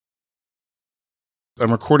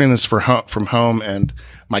I'm recording this from home, and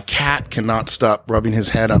my cat cannot stop rubbing his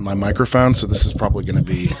head on my microphone, so this is probably going to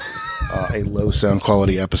be a low sound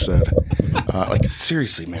quality episode.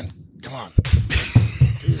 Seriously, man, come on.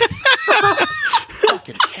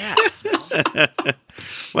 Fucking cats.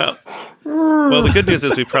 Well, the good news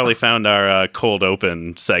is we probably found our cold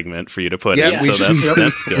open segment for you to put in, so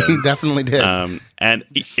that's good. We definitely did. And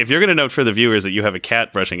if you're going to note for the viewers that you have a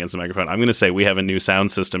cat brushing against the microphone, I'm going to say we have a new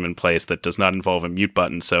sound system in place that does not involve a mute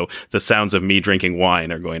button, so the sounds of me drinking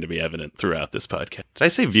wine are going to be evident throughout this podcast. Did I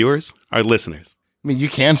say viewers? Our listeners. I mean, you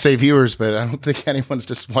can say viewers, but I don't think anyone's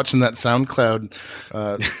just watching that SoundCloud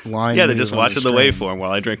line. Yeah, they're just watching the waveform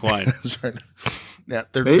while I drink wine. Right. Yeah,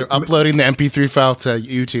 they're uploading the MP3 file to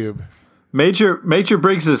YouTube. Major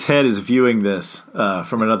Briggs's head is viewing this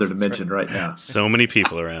from another dimension right now. So many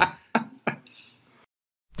people around.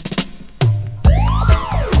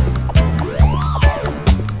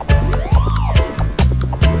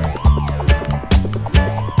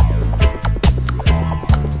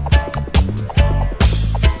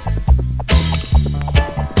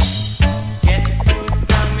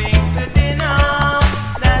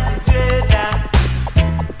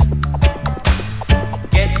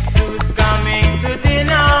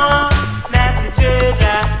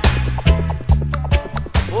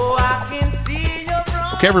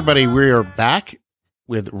 Okay, everybody, we are back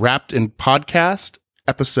with Wrapped in Podcast,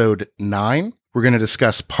 episode 9. We're going to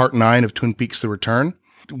discuss part 9 of Twin Peaks: The Return.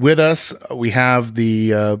 With us, we have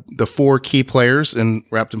the 4 key players in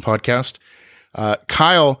Wrapped in Podcast.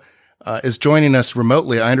 Kyle is joining us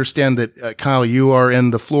remotely. I understand that, Kyle, you are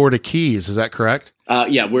in the Florida Keys. Is that correct?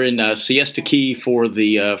 Yeah, we're in Siesta Key for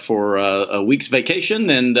a week's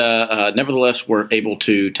vacation, and nevertheless, we're able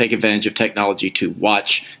to take advantage of technology to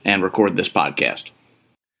watch and record this podcast.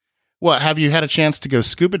 Well, have you had a chance to go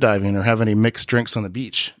scuba diving or have any mixed drinks on the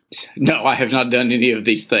beach? No, I have not done any of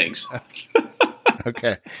these things.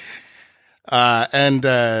 Okay. And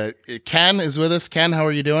Ken is with us. Ken, how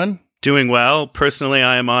are you doing? Doing well. Personally,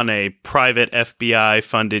 I am on a private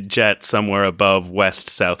FBI-funded jet somewhere above West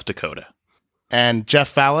South Dakota. And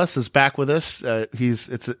Jeff Fallis is back with us. This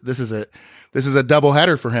is a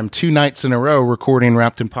doubleheader for him. 2 nights in a row recording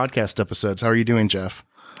Wrapped in Podcast episodes. How are you doing, Jeff?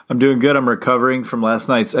 I'm doing good. I'm recovering from last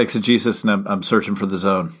night's exegesis, and I'm searching for the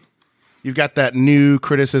zone. You've got that new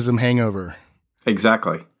criticism hangover.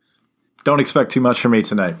 Exactly. Don't expect too much from me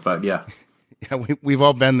tonight, but yeah. Yeah, we've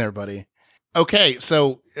all been there, buddy. Okay,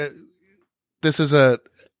 so this is I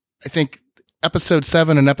think episode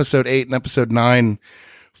 7 and episode 8 and episode 9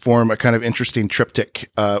 form a kind of interesting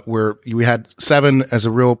triptych where we had 7 as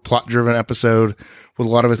a real plot-driven episode with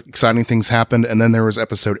a lot of exciting things happened, and then there was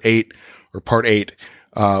episode 8 or part 8,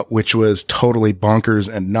 which was totally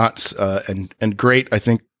bonkers and nuts and great. I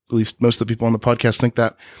think at least most of the people on the podcast think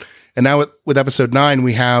that. And now with episode 9,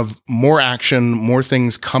 we have more action, more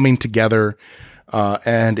things coming together,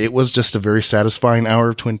 and it was just a very satisfying hour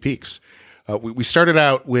of Twin Peaks. We started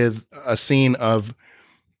out with a scene of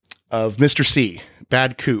Mr. C,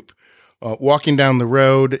 Bad Coop, walking down the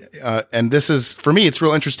road. And this is, for me, it's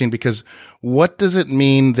real interesting because what does it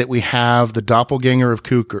mean that we have the doppelganger of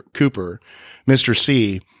Cooper, Mr.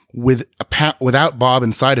 C, without Bob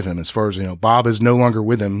inside of him? As far as, Bob is no longer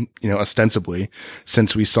with him, ostensibly,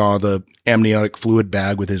 since we saw the amniotic fluid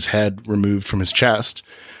bag with his head removed from his chest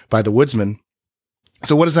by the woodsman.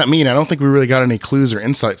 So what does that mean? I don't think we really got any clues or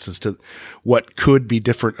insights as to what could be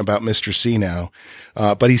different about Mr. C now.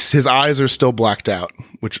 But his eyes are still blacked out,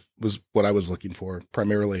 which was what I was looking for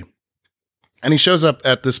primarily. And he shows up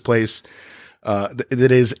at this place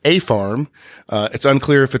that is a farm. It's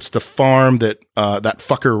unclear if it's the farm that that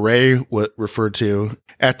fucker Ray referred to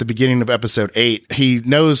at the beginning of episode 8. He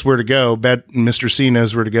knows where to go. Mr. C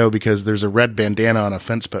knows where to go because there's a red bandana on a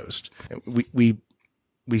fence post.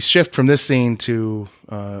 We shift from this scene to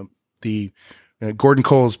the Gordon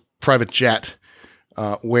Cole's private jet,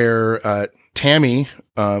 where Tammy,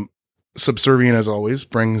 subservient as always,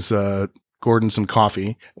 brings Gordon some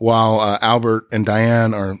coffee while Albert and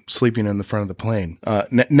Diane are sleeping in the front of the plane.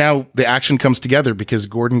 Now the action comes together because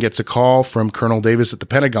Gordon gets a call from Colonel Davis at the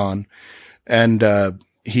Pentagon, and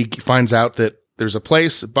he finds out that there's a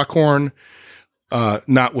place, Buckhorn,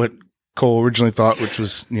 not what Cole originally thought, which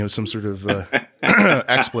was, some sort of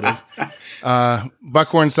expletive.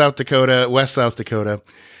 Buckhorn, South Dakota, West South Dakota.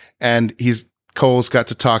 And Cole's got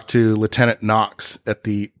to talk to Lieutenant Knox at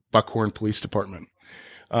the Buckhorn Police Department.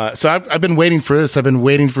 So I've been waiting for this. I've been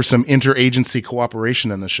waiting for some interagency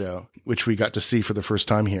cooperation in the show, which we got to see for the first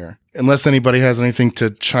time here. Unless anybody has anything to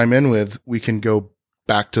chime in with, we can go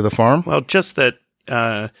back to the farm. Well, just that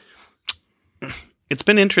It's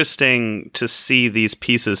been interesting to see these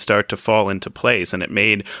pieces start to fall into place, and it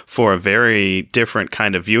made for a very different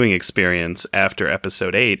kind of viewing experience after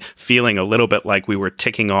episode 8, feeling a little bit like we were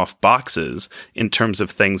ticking off boxes in terms of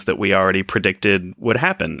things that we already predicted would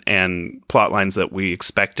happen and plot lines that we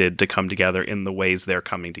expected to come together in the ways they're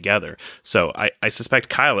coming together. So I suspect,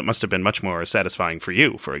 Kyle, it must have been much more satisfying for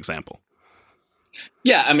you, for example.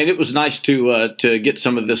 Yeah, I mean, it was nice to get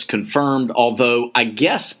some of this confirmed, although I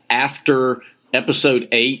guess after episode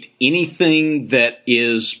 8, anything that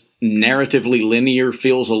is narratively linear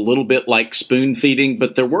feels a little bit like spoon feeding,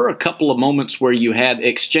 but there were a couple of moments where you had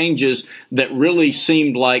exchanges that really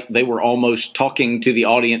seemed like they were almost talking to the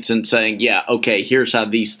audience and saying, yeah, okay, here's how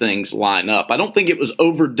these things line up. I don't think it was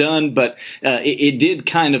overdone, but it did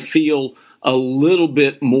kind of feel a little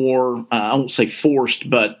bit more, I won't say forced,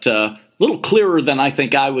 but a little clearer than I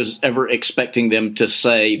think I was ever expecting them to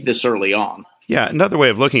say this early on. Yeah, another way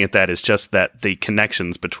of looking at that is just that the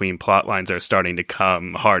connections between plot lines are starting to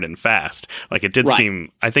come hard and fast. Like, it did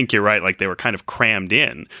seem, I think you're right, like they were kind of crammed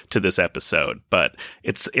in to this episode, but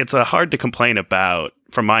it's hard to complain about,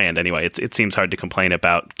 from my end anyway, it seems hard to complain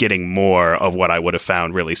about getting more of what I would have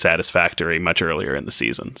found really satisfactory much earlier in the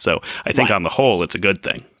season. So I think on the whole, it's a good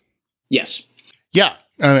thing. Yes. Yeah,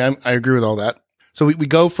 I agree with all that. So we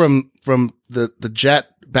go from the jet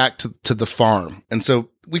back to the farm. And so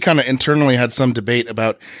we kind of internally had some debate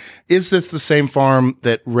about, is this the same farm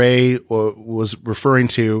that Ray was referring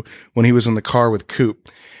to when he was in the car with Coop?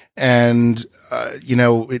 And,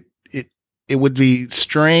 it would be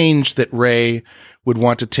strange that Ray would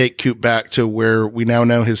want to take Coop back to where we now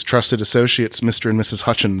know his trusted associates, Mr. and Mrs.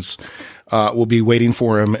 Hutchins, will be waiting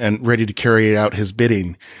for him and ready to carry out his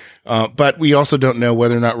bidding. But we also don't know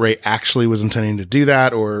whether or not Ray actually was intending to do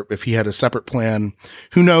that, or if he had a separate plan.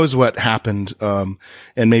 Who knows what happened? And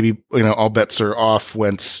maybe, all bets are off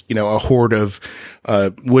once, a horde of,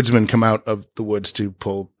 woodsmen come out of the woods to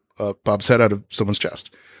pull, Bob's head out of someone's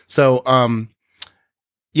chest. So,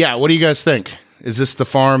 yeah, what do you guys think? Is this the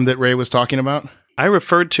farm that Ray was talking about? I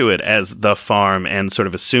referred to it as the farm and sort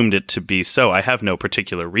of assumed it to be so. I have no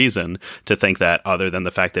particular reason to think that other than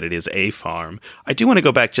the fact that it is a farm. I do want to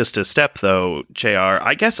go back just a step, though, JR.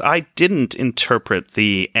 I guess I didn't interpret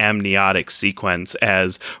the amniotic sequence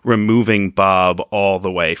as removing Bob all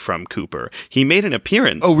the way from Cooper. He made an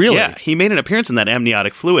appearance. Oh, really? Yeah, he made an appearance in that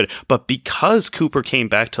amniotic fluid, but because Cooper came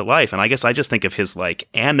back to life, and I guess I just think of his,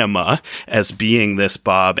 anima as being this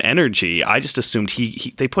Bob energy, I just assumed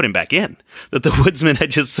they put him back in, that the woodsman had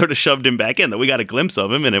just sort of shoved him back in, that we got a glimpse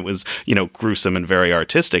of him and it was, gruesome and very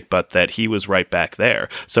artistic, but that he was right back there.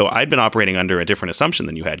 So I'd been operating under a different assumption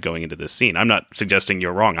than you had going into this scene. I'm not suggesting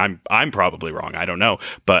you're wrong. I'm probably wrong. I don't know.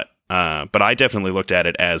 But I definitely looked at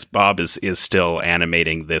it as Bob is still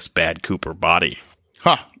animating this bad Cooper body.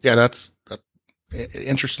 Huh. Yeah, that's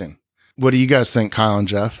interesting. What do you guys think, Kyle and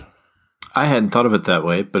Jeff? I hadn't thought of it that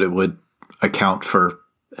way, but it would account for,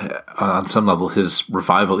 on some level, his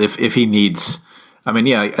revival. If he needs, I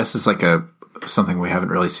guess it's something we haven't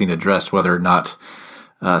really seen addressed, whether or not,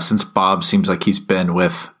 since Bob seems like he's been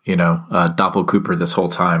with, Doppel Cooper this whole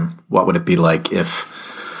time, what would it be like if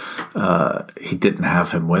he didn't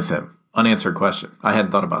have him with him? Unanswered question. I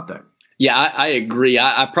hadn't thought about that. Yeah, I agree.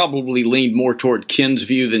 I probably leaned more toward Ken's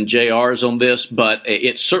view than JR's on this, but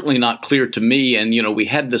it's certainly not clear to me. And, we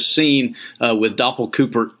had the scene with Doppel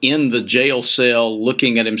Cooper in the jail cell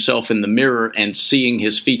looking at himself in the mirror and seeing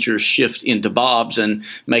his features shift into Bob's and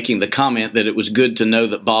making the comment that it was good to know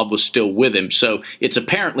that Bob was still with him. So it's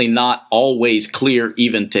apparently not always clear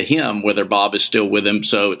even to him whether Bob is still with him.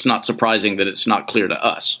 So it's not surprising that it's not clear to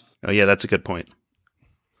us. Oh, yeah, that's a good point.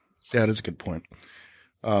 Yeah, it is a good point.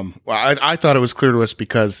 Well, I thought it was clear to us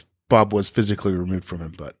because Bob was physically removed from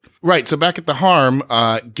him, but right. So back at the harm,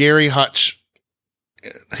 Gary Hutchins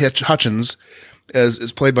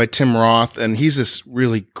is played by Tim Roth, and he's this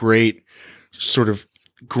really great sort of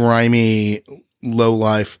grimy, low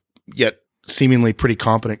life, yet seemingly pretty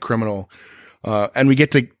competent criminal. And we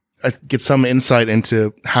get to get some insight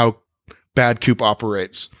into how Bad Coop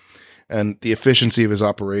operates and the efficiency of his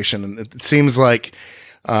operation. And it seems like,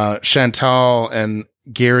 Chantal and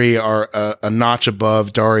Gary are a notch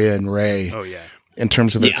above Daria and Ray. Oh yeah, in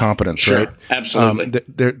terms of their competence, sure. Right? Absolutely.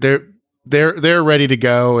 They're ready to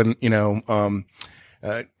go, and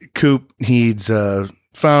Coop needs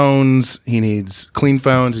phones. He needs clean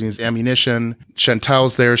phones. He needs ammunition.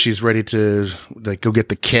 Chantal's there. She's ready to go get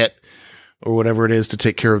the kit or whatever it is to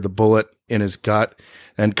take care of the bullet in his gut.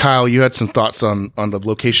 And Kyle, you had some thoughts on the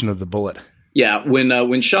location of the bullet. Yeah,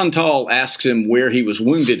 when Chantal asks him where he was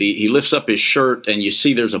wounded, he lifts up his shirt and you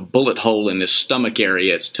see there's a bullet hole in his stomach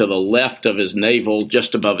area. It's to the left of his navel,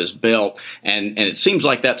 just above his belt, and it seems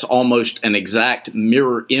like that's almost an exact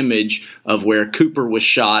mirror image of where Cooper was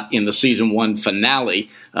shot in the season 1 finale.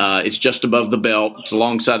 It's just above the belt. It's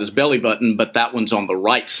alongside his belly button, but that one's on the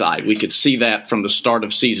right side. We could see that from the start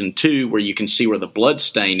of season 2, where you can see where the blood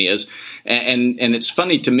stain is. And it's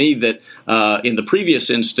funny to me that in the previous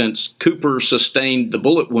instance, Cooper sustained the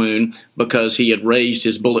bullet wound because he had raised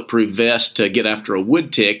his bulletproof vest to get after a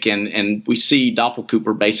wood tick, and we see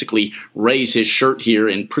Doppelcooper basically raise his shirt here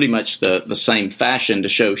in pretty much the same fashion to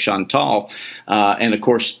show Chantal. And of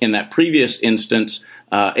course, in that previous instance,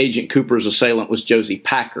 Agent Cooper's assailant was Josie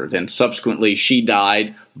Packard, and subsequently she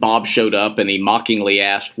died. Bob showed up and he mockingly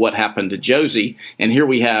asked what happened to Josie. And here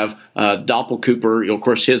we have Doppelcooper. Of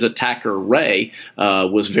course, his attacker, Ray,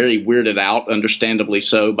 was very weirded out, understandably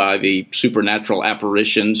so, by the supernatural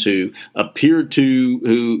apparitions who appeared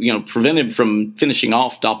to, prevented from finishing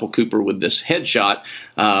off Doppelcooper with this headshot.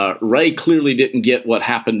 Ray clearly didn't get what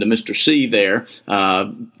happened to Mr. C there.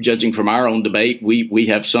 Judging from our own debate, we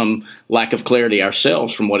have some lack of clarity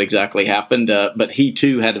ourselves from what exactly happened. But he,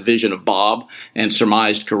 too, had a vision of Bob and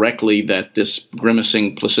surmised correctly that this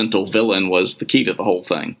grimacing placental villain was the key to the whole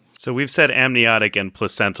thing. So we've said amniotic and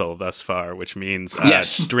placental thus far, which means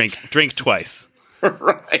yes. drink twice.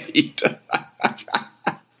 Right.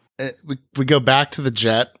 We go back to the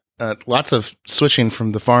jet. Lots of switching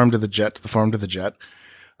from the farm to the jet to the farm to the jet,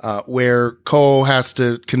 where Cole has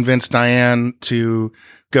to convince Diane to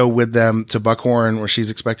go with them to Buckhorn, where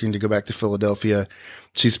she's expecting to go back to Philadelphia.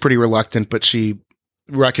 She's pretty reluctant, but she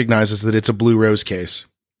recognizes that it's a Blue Rose case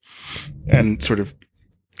and sort of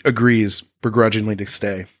agrees begrudgingly to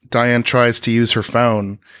stay. Diane tries to use her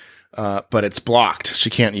phone, but it's blocked. She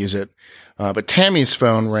can't use it. But Tammy's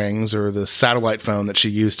phone rings, or the satellite phone that she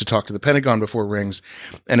used to talk to the Pentagon before rings,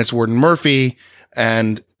 and it's Warden Murphy.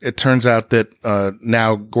 And it turns out that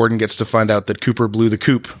now Gordon gets to find out that Cooper blew the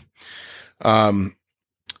coop.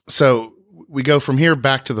 So we go from here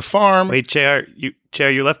back to the farm. Wait, JR,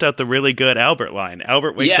 you left out the really good Albert line.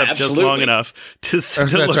 Albert wakes up absolutely. just long enough to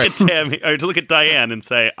look at Tammy, or to look at Diane and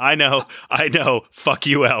say, I know, fuck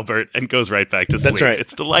you, Albert, and goes right back to sleep. That's right.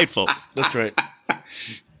 It's delightful. That's right. Yeah,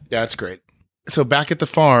 that's great. So back at the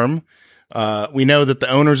farm, we know that the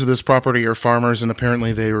owners of this property are farmers, and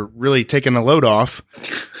apparently they were really taking a load off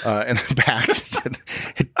in the back.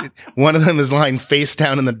 One of them is lying face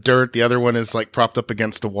down in the dirt. The other one is like propped up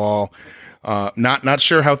against a wall. Not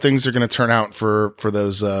sure how things are going to turn out for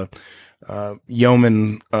those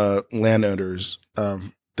yeoman landowners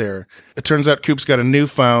there. It turns out Coop's got a new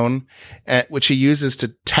phone, which he uses to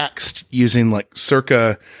text using like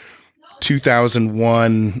circa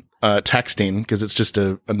 2001 texting, because it's just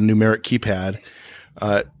a numeric keypad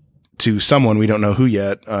to someone we don't know who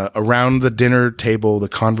yet. Around the dinner table, the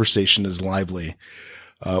conversation is lively,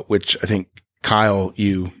 which I think, Kyle,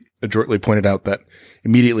 you adroitly pointed out that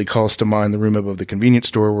immediately calls to mind the room above the convenience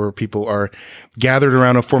store where people are gathered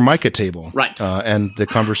around a Formica table. Right. And the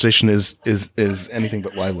conversation is anything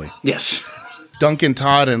but lively. Yes. Duncan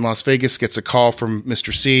Todd in Las Vegas gets a call from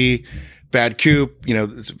Mr. C. Bad Coop,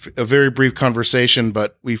 it's a very brief conversation,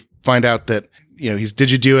 but we find out that, did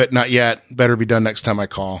you do it? Not yet. Better be done next time I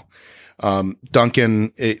call.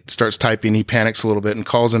 Duncan starts typing. He panics a little bit and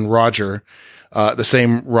calls in Roger, the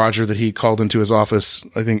same Roger that he called into his office,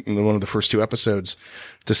 I think, in one of the first 2 episodes,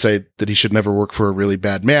 to say that he should never work for a really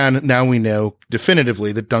bad man. Now we know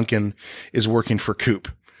definitively that Duncan is working for Coop.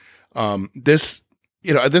 This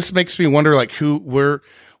makes me wonder, like,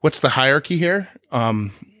 what's the hierarchy here?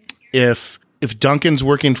 If Duncan's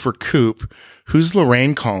working for Coop, who's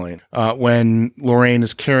Lorraine calling when Lorraine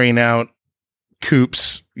is carrying out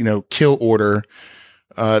Coop's, kill order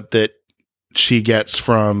that she gets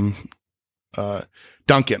from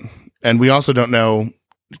Duncan? And we also don't know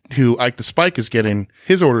who Ike the Spike is getting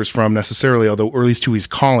his orders from necessarily, or at least who he's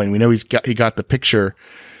calling. We know he got the picture,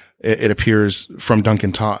 it appears, from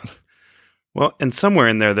Duncan Todd. Well, and somewhere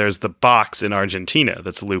in there's the box in Argentina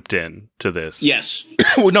that's looped in to this. Yes.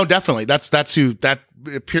 Well, no, definitely. That's who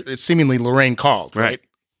it's seemingly Lorraine called, right?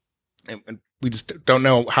 And we just don't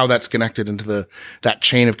know how that's connected into that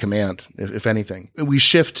chain of command, if anything. We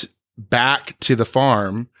shift back to the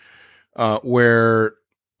farm, where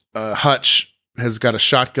Hutch has got a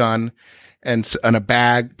shotgun and a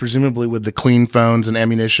bag, presumably with the clean phones and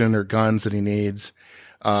ammunition or guns that he needs.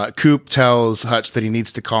 Coop tells Hutch that he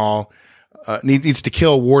needs to needs to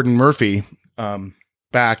kill Warden Murphy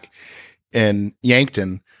back in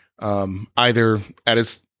Yankton, either at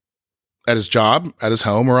his at his job, at his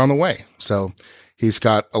home, or on the way. So he's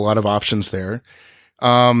got a lot of options there.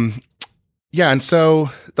 And so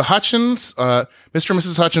the Hutchins, Mr. and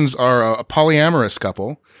Mrs. Hutchins are a polyamorous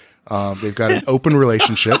couple. They've got an open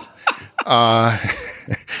relationship of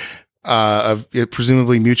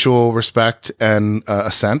presumably mutual respect and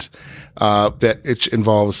assent. That it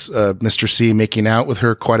involves Mr. C making out with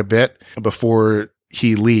her quite a bit before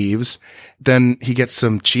he leaves. Then he gets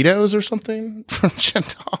some Cheetos or something from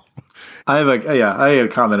Chantal. I had a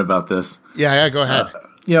comment about this. Yeah, go ahead.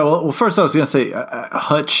 Well, first I was going to say,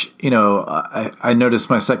 Hutch, I noticed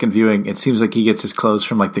my second viewing, it seems like he gets his clothes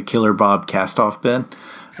from like the Killer Bob cast-off bin.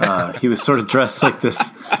 He was sort of dressed like this,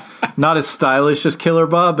 not as stylish as Killer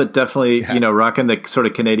Bob, but definitely, rocking the sort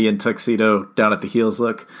of Canadian tuxedo down at the heels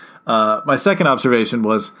look. My second observation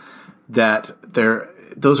was that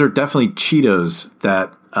those are definitely Cheetos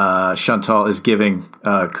that Chantal is giving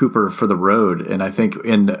Cooper for the road. And I think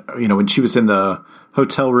when she was in the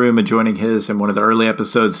hotel room adjoining his in one of the early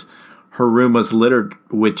episodes, her room was littered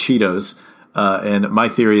with Cheetos. And my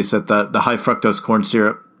theory is that the high fructose corn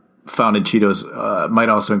syrup found in Cheetos might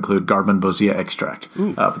also include Garmonbozia extract.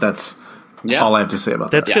 But that's all I have to say about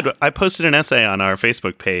that. That's good. I posted an essay on our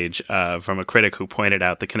Facebook page from a critic who pointed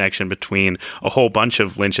out the connection between a whole bunch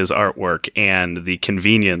of Lynch's artwork and the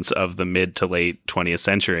convenience of the mid to late 20th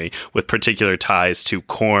century, with particular ties to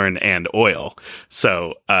corn and oil.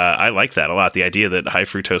 So I like that a lot. The idea that high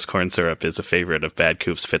fructose corn syrup is a favorite of Bad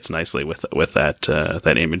Coops fits nicely with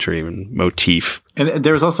that imagery and motif. And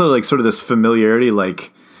there's also like sort of this familiarity,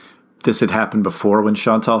 like this had happened before when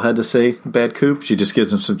Chantal had to say Bad Coop. She just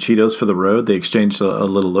gives him some Cheetos for the road. They exchanged a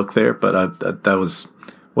little look there, but that was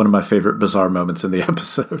one of my favorite bizarre moments in the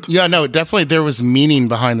episode. Yeah, no, definitely there was meaning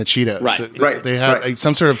behind the Cheetos. Right. They had like,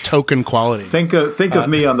 some sort of token quality. Think of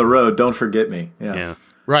me on the road. Don't forget me. Yeah.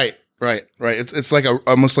 Right. It's like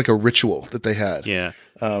almost like a ritual that they had. Yeah.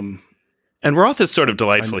 And Roth is sort of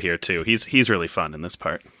delightful here too. He's really fun in this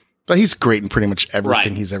part. But he's great in pretty much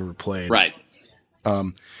everything he's ever played. Right.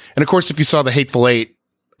 And of course, if you saw the Hateful Eight,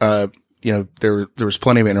 there was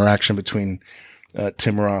plenty of interaction between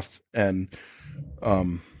Tim Roth and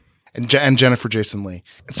Jennifer Jason Leigh.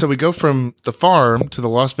 And so we go from the farm to the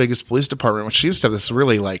Las Vegas Police Department, which used to have this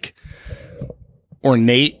really like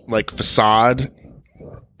ornate like facade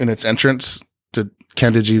in its entrance.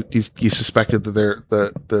 Ken, did you suspected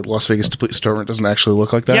that the Las Vegas Police Department doesn't actually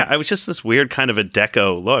look like that? Yeah, it was just this weird kind of a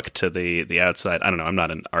deco look to the outside. I don't know. I'm not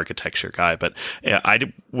an architecture guy, but I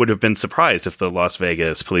would have been surprised if the Las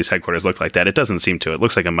Vegas Police Headquarters looked like that. It doesn't seem to. It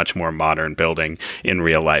looks like a much more modern building in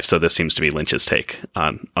real life. So this seems to be Lynch's take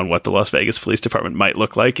on what the Las Vegas Police Department might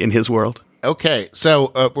look like in his world. Okay,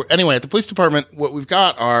 so anyway, at the police department, what we've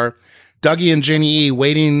got are Dougie and Janie E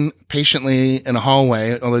waiting patiently in a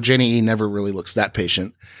hallway, although Janie E never really looks that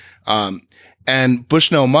patient. And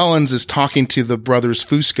Bushnell Mullins is talking to the brothers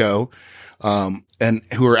Fusco, and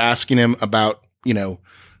who are asking him about,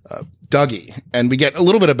 Dougie. And we get a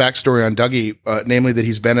little bit of backstory on Dougie, namely that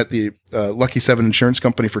he's been at the Lucky 7 Insurance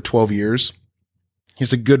Company for 12 years.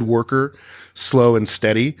 He's a good worker, slow and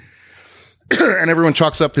steady. And everyone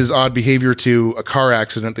chalks up his odd behavior to a car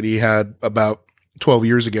accident that he had about 12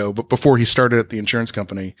 years ago, but before he started at the insurance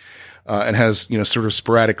company, and has, sort of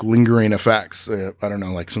sporadic lingering effects. I don't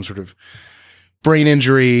know, like some sort of brain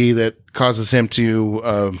injury that causes him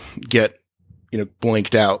to get,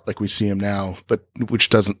 blanked out like we see him now, but which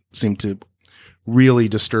doesn't seem to really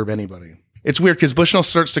disturb anybody. It's weird because Bushnell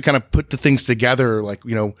starts to kind of put the things together, like,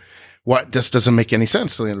 what just doesn't make any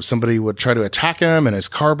sense. Somebody would try to attack him and his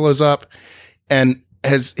car blows up. And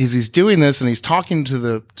as he's doing this and he's talking to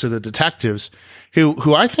the detectives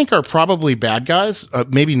who I think are probably bad guys,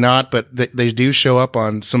 maybe not, but they do show up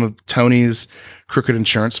on some of Tony's crooked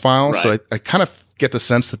insurance files. Right. So I kind of get the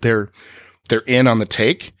sense that they're in on the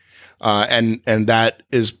take. And that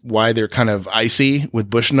is why they're kind of icy with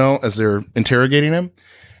Bushnell as they're interrogating him.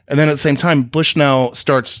 And then at the same time, Bushnell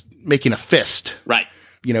starts making a fist. Right.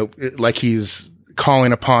 Like he's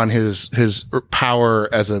calling upon his power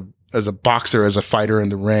as a boxer, as a fighter in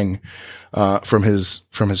the ring, from his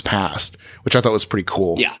past, which I thought was pretty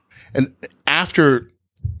cool. Yeah. And after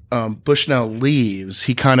Bushnell leaves,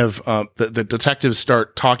 he kind of the detectives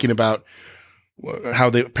start talking about how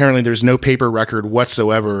apparently there's no paper record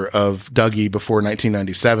whatsoever of Dougie before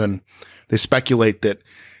 1997. They speculate that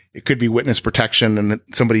it could be witness protection, and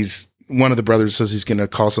that one of the brothers says he's going to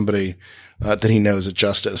call somebody that he knows at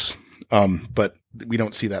Justice, but we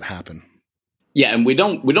don't see that happen. Yeah, and we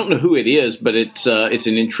don't know who it is, but it's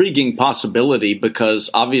an intriguing possibility because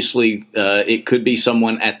obviously it could be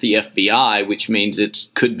someone at the FBI, which means it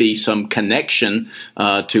could be some connection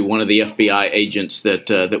to one of the FBI agents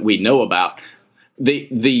that we know about.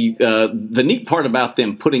 The neat part about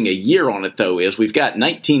them putting a year on it, though, is we've got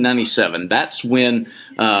 1997. That's when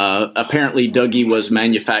apparently Dougie was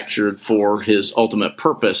manufactured for his ultimate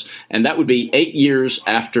purpose, and that would be 8 years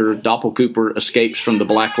after Doppel Cooper escapes from the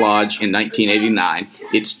Black Lodge in 1989.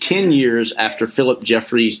 It's 10 years after Philip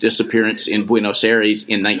Jeffries' disappearance in Buenos Aires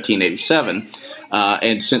in 1987.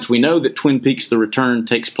 And since we know that Twin Peaks: The Return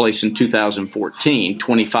takes place in 2014,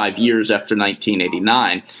 25 years after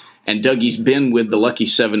 1989, and Dougie's been with the Lucky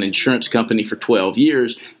 7 insurance company for 12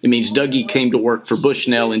 years, it means Dougie came to work for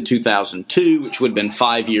Bushnell in 2002, which would have been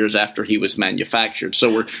 5 years after he was manufactured.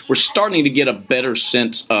 So we're starting to get a better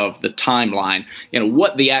sense of the timeline.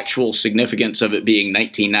 What the actual significance of it being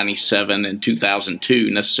 1997 and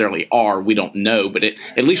 2002 necessarily are, we don't know, but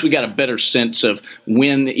at least we got a better sense of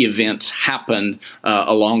when events happened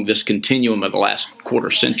along this continuum of the last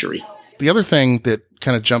quarter century. The other thing that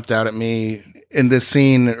kind of jumped out at me in this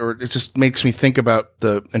scene, or it just makes me think about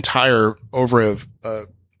the entire oeuvre of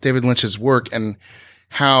David Lynch's work, and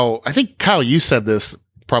how, I think, Kyle, you said this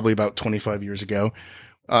probably about 25 years ago,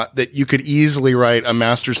 that you could easily write a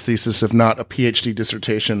master's thesis, if not a PhD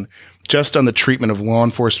dissertation, just on the treatment of law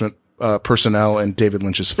enforcement personnel in David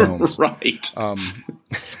Lynch's films. Right.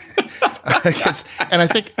 I guess, and I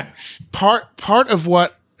think part of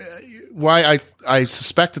why I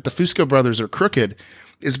suspect that the Fusco brothers are crooked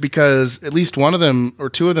is because at least one of them or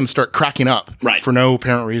two of them start cracking up for no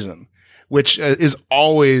apparent reason, which is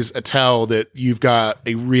always a tell that you've got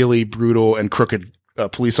a really brutal and crooked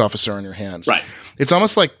police officer on your hands. Right. It's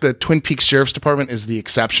almost like the Twin Peaks Sheriff's Department is the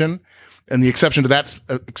exception, and the exception to that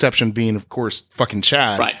exception being, of course, fucking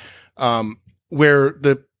Chad. Right. Where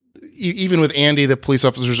even with Andy, the police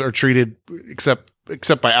officers are treated,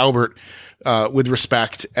 except by Albert, with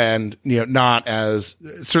respect, and not as,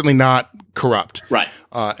 certainly not corrupt, right?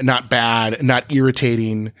 Not bad, not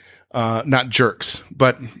irritating, not jerks.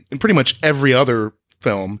 But in pretty much every other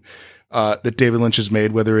film that David Lynch has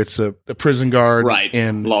made, whether it's the prison guards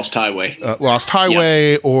in Lost Highway,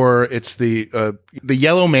 yep, or it's the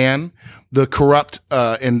Yellow Man, the corrupt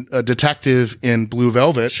and detective in Blue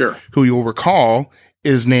Velvet, sure, who you'll recall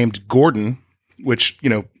is named Gordon, which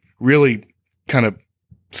really kind of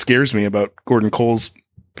scares me about Gordon Cole's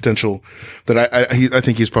potential. That I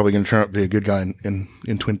think he's probably going to turn out to be a good guy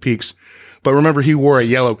in Twin Peaks. But remember, he wore a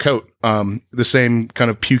yellow coat, the same kind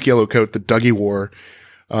of puke yellow coat that Dougie wore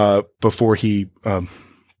before he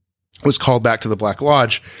was called back to the Black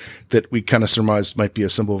Lodge, that we kind of surmised might be a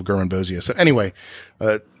symbol of Garmonbozia. So anyway,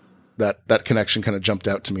 that connection kind of jumped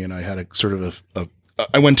out to me, and I had a sort of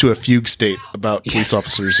I went to a fugue state about police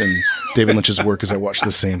officers and David Lynch's work as I watched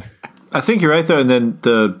this scene. I think you're right, though. And then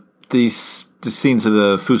the scenes of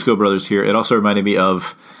the Fusco brothers here, it also reminded me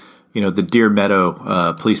of, the Deer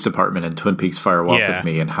Meadow Police Department in Twin Peaks Fire Walk with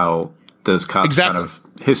Me, and how those cops kind of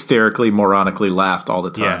hysterically, moronically laughed all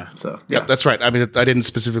the time. Yeah. So yeah, that's right. I mean, I didn't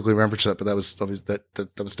specifically remember that, but that was always that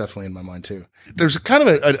was definitely in my mind too. There's kind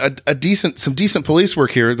of some decent police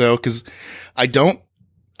work here, though, because I don't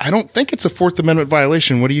think it's a Fourth Amendment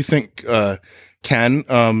violation. What do you think,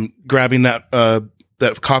 Ken? Grabbing that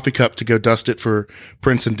coffee cup to go dust it for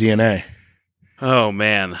prints and DNA. Oh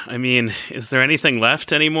man, I mean, is there anything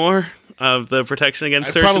left anymore of the protection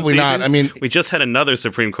against search? Probably and seizures? not. I mean, we just had another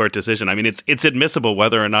Supreme Court decision. I mean, it's admissible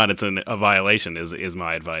whether or not it's a violation. Is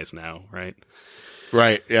my advice now, right?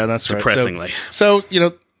 Right. Yeah, that's depressingly. Right. So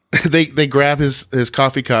they grab his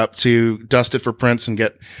coffee cup to dust it for prints and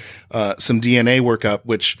get some DNA workup,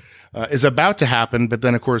 which is about to happen, but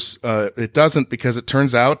then of course it doesn't, because it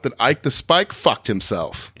turns out that Ike the Spike fucked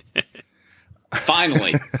himself.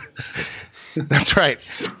 Finally. That's right.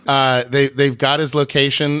 They've got his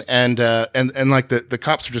location, and like the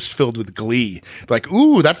cops are just filled with glee. Like,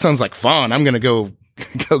 ooh, that sounds like fun. I'm gonna go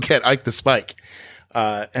get Ike the Spike.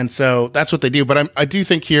 And so that's what they do. But I do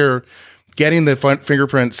think here, getting the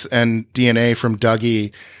fingerprints and DNA from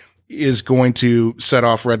Dougie is going to set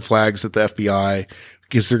off red flags at the FBI,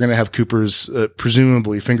 because they're going to have Cooper's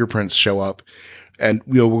presumably fingerprints show up, and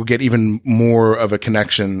we'll get even more of a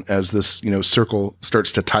connection as this circle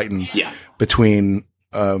starts to tighten between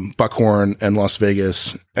Buckhorn and Las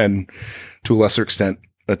Vegas, and to a lesser extent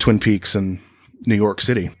Twin Peaks and New York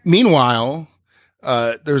City. Meanwhile,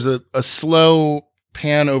 there's a slow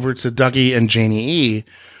pan over to Dougie and Janie E.,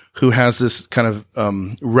 who has this kind of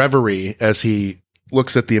reverie as he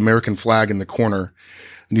looks at the American flag in the corner.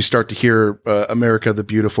 And you start to hear America the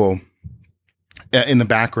Beautiful in the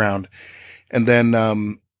background. And then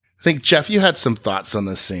I think, Jeff, you had some thoughts on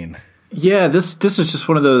this scene. Yeah, this is just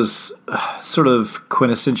one of those sort of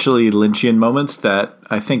quintessentially Lynchian moments that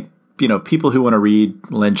I think, people who want to read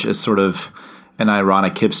Lynch as sort of an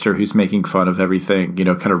ironic hipster who's making fun of everything,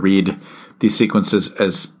 kind of read these sequences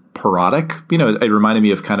as parodic. It reminded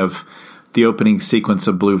me of kind of the opening sequence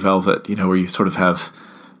of Blue Velvet, where you sort of have,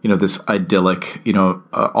 this idyllic,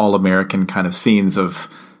 all American kind of scenes of,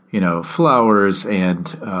 flowers and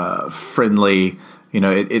friendly.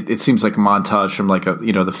 It seems like a montage from like the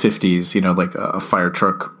 50s, like a fire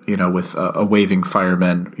truck, with a waving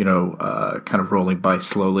fireman, kind of rolling by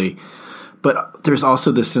slowly. But there's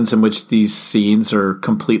also this sense in which these scenes are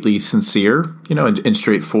completely sincere, and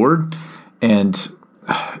straightforward. And,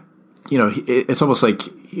 it's almost like,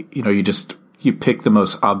 you pick the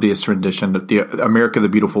most obvious rendition of the America the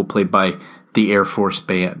Beautiful played by the Air Force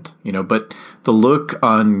Band, but the look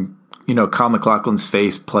on, Kyle MacLachlan's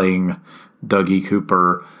face playing Dougie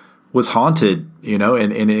Cooper was haunted,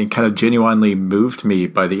 and it kind of genuinely moved me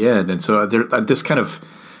by the end. And so this kind of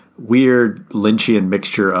weird Lynchian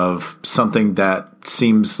mixture of something that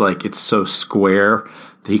seems like it's so square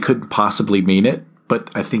that he couldn't possibly mean it,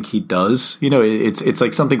 but I think he does. It's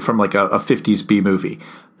like something from like a 50s B movie,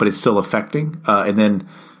 but it's still affecting. And then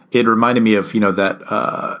it reminded me of,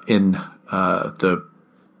 that in the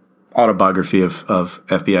autobiography of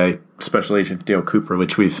FBI Special Agent Dale Cooper,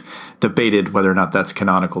 which we've debated whether or not that's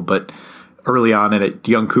canonical, but early on in it,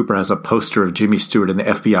 young Cooper has a poster of Jimmy Stewart in the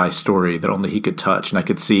FBI story that only he could touch. And I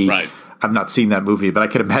could see, right. I've not seen that movie, but I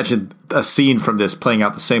could imagine a scene from this playing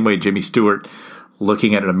out the same way. Jimmy Stewart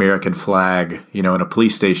looking at an American flag, in a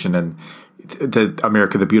police station, and the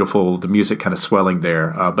America the Beautiful, the music kind of swelling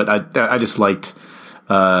there. But I just liked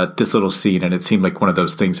this little scene, and it seemed like one of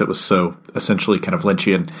those things that was so essentially kind of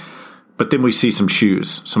Lynchian. But then we see some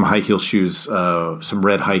shoes, some high heel shoes, some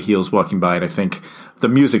red high heels walking by, and I think the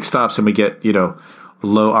music stops and we get,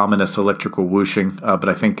 low, ominous electrical whooshing. But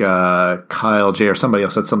I think Kyle, Jay, or somebody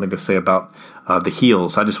else had something to say about the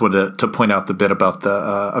heels. I just wanted to point out the bit about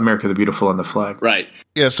the America the Beautiful and the flag. Right.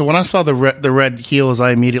 Yeah, so when I saw the red heels,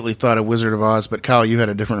 I immediately thought of Wizard of Oz, but Kyle, you had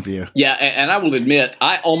a different view. Yeah, and I will admit,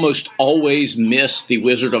 I almost always miss the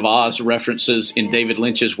Wizard of Oz references in David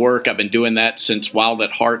Lynch's work. I've been doing that since Wild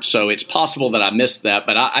at Heart, so it's possible that I missed that,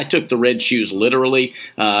 but I took the red shoes literally,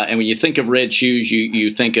 and when you think of red shoes,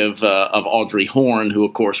 you think of Audrey Horne, who,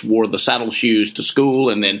 of course, wore the saddle shoes to school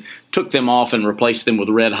and then took them off and replaced them with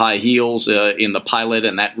red high heels in the pilot,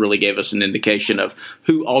 and that really gave us an indication of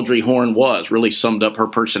who Audrey Horne was, really summed up her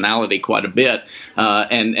personality quite a bit.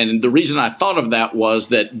 And the reason I thought of that was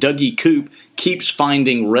that Dougie Coop keeps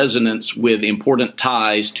finding resonance with important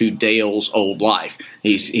ties to Dale's old life.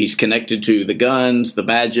 He's connected to the guns, the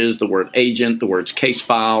badges, the word agent, the words case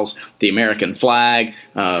files, the American flag,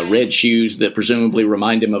 red shoes that presumably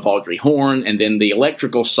remind him of Audrey Horne, and then the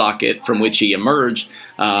electrical socket from which he emerged.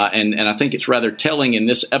 And I think it's rather telling in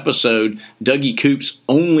this episode, Dougie Coop's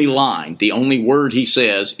only line, the only word he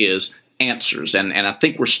says is answers. And I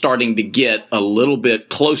think we're starting to get a little bit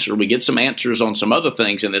closer. We get some answers on some other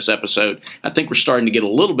things in this episode. I think we're starting to get a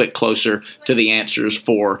little bit closer to the answers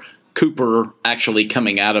for Cooper actually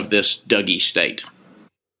coming out of this Dougie state.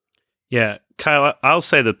 Yeah, Kyle, I'll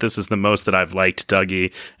say that this is the most that I've liked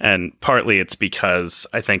Dougie, and partly it's because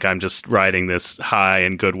I think I'm just riding this high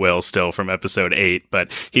and goodwill still from episode 8,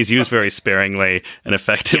 but he's used very sparingly and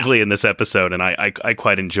effectively in this episode, and I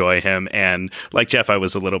quite enjoy him, and like Jeff, I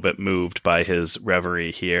was a little bit moved by his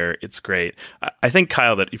reverie here. It's great. I think,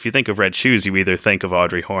 Kyle, that if you think of red shoes, you either think of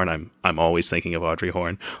Audrey Horne, I'm always thinking of Audrey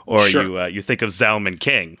Horne, or sure. you think of Zalman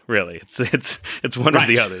King, really. It's one or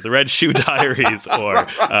the other. The Red Shoe Diaries,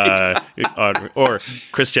 or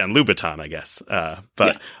Christian Louboutin, I guess.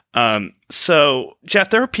 So, Jeff,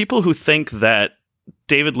 there are people who think that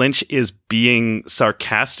David Lynch is being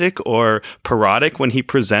sarcastic or parodic when he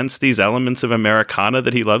presents these elements of Americana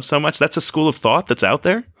that he loves so much. That's a school of thought that's out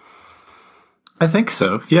there? I think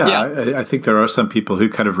so, yeah. I think there are some people who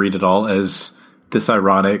kind of read it all as this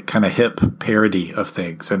ironic, kind of hip parody of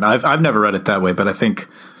things. And I've never read it that way, but I think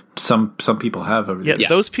some people have over there. Yeah,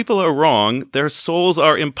 those people are wrong. Their souls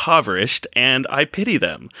are impoverished, and I pity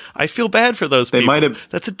them. I feel bad for those people.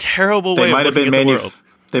 That's a terrible way of looking at the world.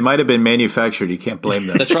 They might have been manufactured. You can't blame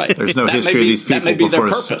them. That's right. There's no history of these people. That may be their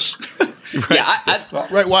purpose.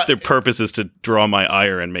 Right. What? Their purpose is to draw my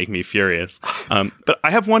ire and make me furious. But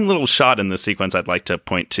I have one little shot in this sequence I'd like to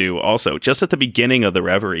point to also. Just at the beginning of the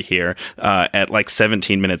reverie here, at like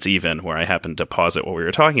 17 minutes even, where I happened to pause it while we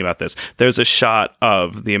were talking about this, there's a shot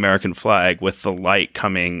of the American flag with the light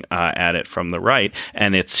coming at it from the right,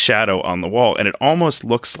 and its shadow on the wall. And it almost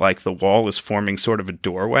looks like the wall is forming sort of a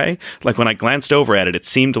doorway. Like when I glanced over at it, it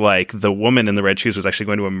seemed like the woman in the red shoes was actually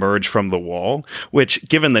going to emerge from the wall, which,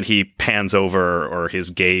 given that he pans over, or his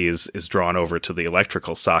gaze is drawn over to the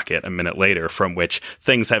electrical socket a minute later, from which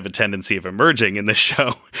things have a tendency of emerging in this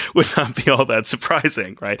show, would not be all that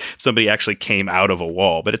surprising, right? If somebody actually came out of a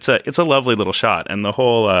wall. But it's a lovely little shot, and the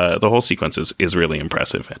whole sequence is really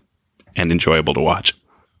impressive and enjoyable to watch.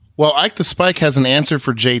 Well, Ike the Spike has an answer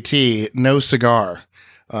for JT: no cigar.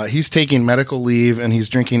 He's taking medical leave and he's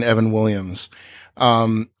drinking Evan Williams.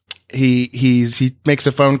 He makes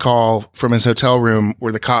a phone call from his hotel room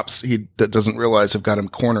where the cops he doesn't realize have got him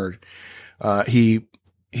cornered. He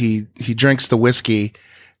drinks the whiskey,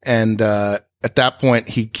 and at that point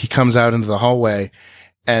he comes out into the hallway,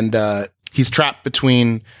 and he's trapped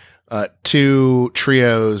between two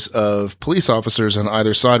trios of police officers on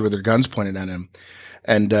either side with their guns pointed at him,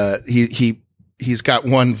 and he's got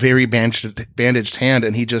one very bandaged hand,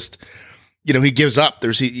 and he just, he gives up.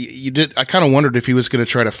 I kind of wondered if he was going to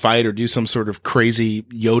try to fight or do some sort of crazy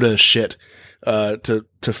Yoda shit,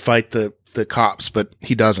 to fight the cops, but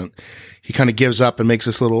he doesn't. He kind of gives up and makes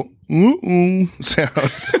this little sound,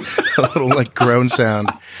 a little like groan sound,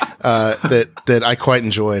 that I quite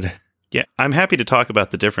enjoyed. Yeah, I'm happy to talk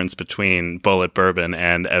about the difference between Bulleit Bourbon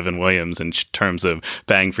and Evan Williams in terms of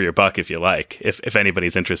bang for your buck, if you like, if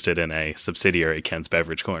anybody's interested in a subsidiary Ken's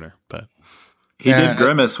Beverage Corner. But he did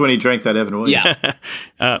grimace when he drank that Evan Williams.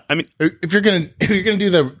 Yeah. I mean, if you're gonna do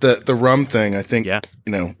the rum thing, I think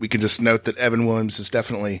we can just note that Evan Williams is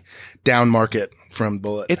definitely down market from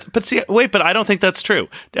Bulleit. But I don't think that's true.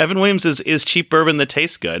 Evan Williams is cheap bourbon that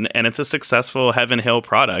tastes good, and it's a successful Heaven Hill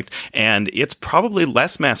product, and it's probably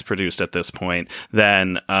less mass produced at this point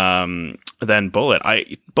than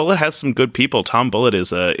Bulleit. Bulleit has some good people. Tom Bulleit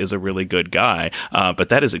is a really good guy, but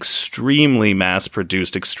that is extremely mass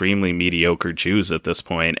produced, extremely mediocre juice at this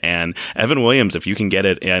point. And Evan Williams, if you can get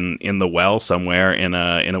it in the well somewhere in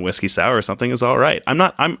a whiskey sour or something, is all right. I'm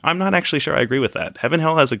not actually sure I agree with that. Heaven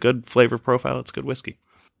Hill has a good flavor profile. It's good whiskey.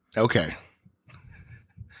 Okay.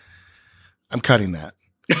 I'm cutting that.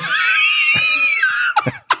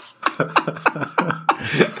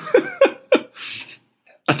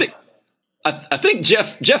 I think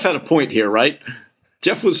Jeff had a point here, right?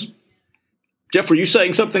 Jeff, were you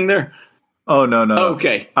saying something there? Oh, no.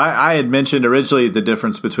 Okay. I had mentioned originally the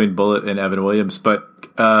difference between Bulleit and Evan Williams, but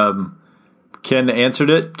Ken answered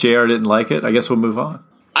it. JR didn't like it. I guess we'll move on.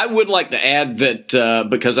 I would like to add that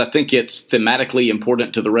because I think it's thematically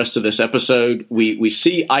important to the rest of this episode, we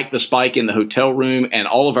see Ike the Spike in the hotel room, and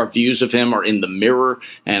all of our views of him are in the mirror.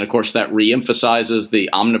 And, of course, that reemphasizes the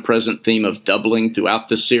omnipresent theme of doubling throughout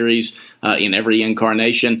this series in every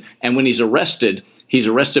incarnation. And when he's arrested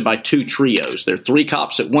by two trios. There are three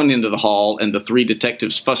cops at one end of the hall, and the three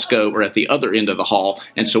detectives Fusco are at the other end of the hall.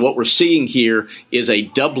 And so what we're seeing here is a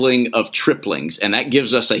doubling of triplings, and that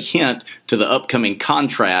gives us a hint to the upcoming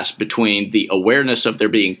contrast between the awareness of there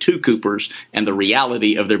being two Coopers and the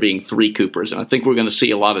reality of there being three Coopers. And I think we're going to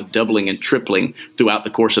see a lot of doubling and tripling throughout the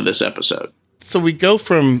course of this episode. So we go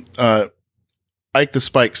from Ike the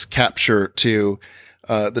Spike's capture to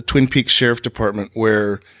the Twin Peaks Sheriff Department,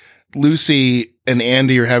 where Lucy and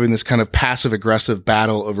Andy are having this kind of passive-aggressive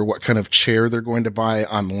battle over what kind of chair they're going to buy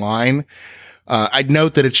online. I'd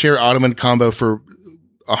note that a chair-ottoman combo for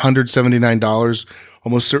 $179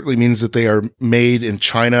 almost certainly means that they are made in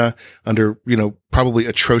China under, probably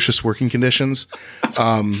atrocious working conditions.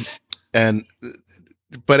 But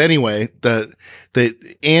anyway, the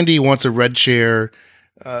Andy wants a red chair.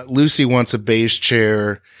 Lucy wants a beige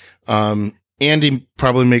chair. Andy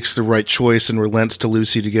probably makes the right choice and relents to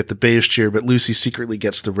Lucy to get the beige chair, but Lucy secretly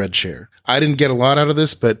gets the red chair. I didn't get a lot out of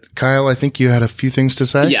this, but Kyle, I think you had a few things to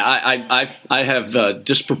say. Yeah, I have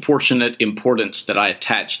disproportionate importance that I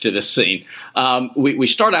attach to this scene. We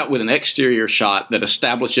start out with an exterior shot that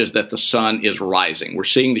establishes that the sun is rising. We're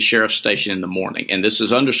seeing the sheriff's station in the morning, and this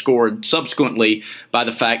is underscored subsequently by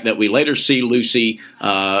the fact that we later see Lucy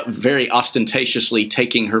very ostentatiously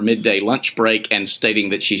taking her midday lunch break and stating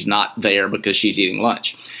that she's not there because because she's eating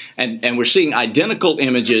lunch. And we're seeing identical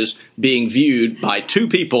images being viewed by two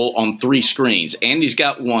people on three screens. Andy's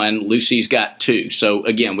got one, Lucy's got two. So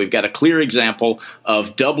again, we've got a clear example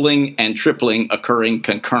of doubling and tripling occurring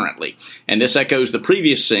concurrently. And this echoes the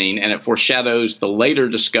previous scene, and it foreshadows the later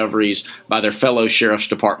discoveries by their fellow Sheriff's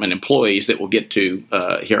Department employees that we'll get to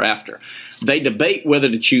hereafter. They debate whether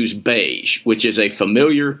to choose beige, which is a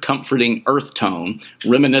familiar, comforting earth tone,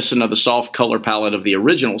 reminiscent of the soft color palette of the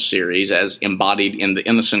original series as embodied in the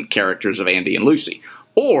innocent characters of Andy and Lucy,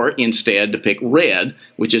 or instead to pick red,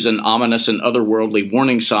 which is an ominous and otherworldly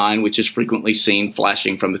warning sign which is frequently seen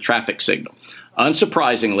flashing from the traffic signal.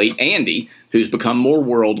 Unsurprisingly, Andy, who's become more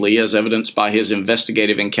worldly as evidenced by his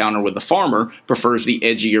investigative encounter with the farmer, prefers the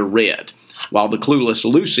edgier red, while the clueless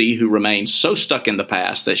Lucy, who remains so stuck in the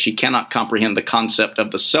past that she cannot comprehend the concept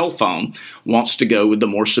of the cell phone, wants to go with the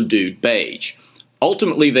more subdued beige.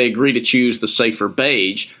 Ultimately, they agree to choose the safer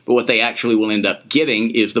beige, but what they actually will end up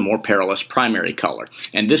getting is the more perilous primary color.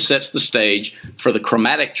 And this sets the stage for the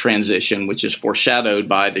chromatic transition, which is foreshadowed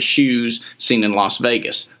by the shoes seen in Las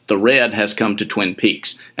Vegas. The red has come to Twin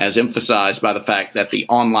Peaks, as emphasized by the fact that the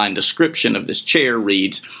online description of this chair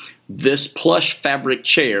reads, "This plush fabric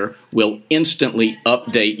chair will instantly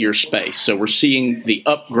update your space." So we're seeing the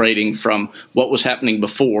upgrading from what was happening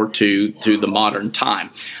before to the modern time.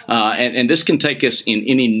 And this can take us in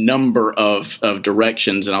any number of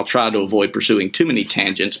directions, and I'll try to avoid pursuing too many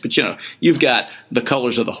tangents. But, you've got the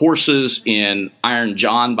colors of the horses in Iron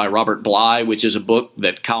John by Robert Bly, which is a book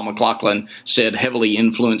that Kyle MacLachlan said heavily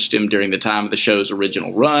influenced him during the time of the show's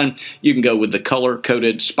original run. You can go with the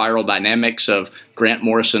color-coded spiral dynamics of Grant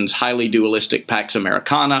Morrison's highly dualistic Pax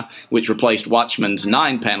Americana, which replaced Watchman's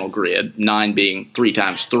 9-panel grid, 9 being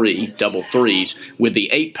 3x3, double threes, with the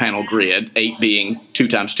 8-panel grid, 8 being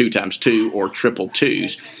 2x2x2 or triple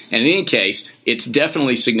twos. And in any case, it's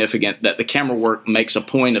definitely significant that the camera work makes a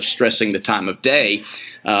point of stressing the time of day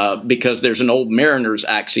because there's an old mariner's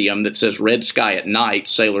axiom that says red sky at night,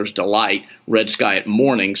 sailor's delight, red sky at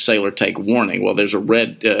morning, sailor take warning. Well, there's a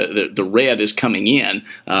red, the red is coming in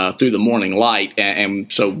through the morning light,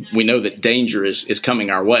 and so we know that danger is coming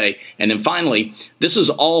our way. And then finally, this is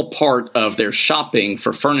all part of their shopping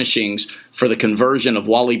for furnishings for the conversion of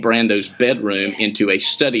Wally Brando's bedroom into a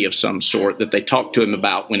study of some sort that they talked to him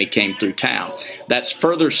about when he came through town. That's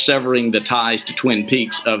further severing the ties to Twin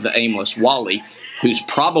Peaks of the aimless Wally, who's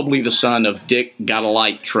probably the son of Dick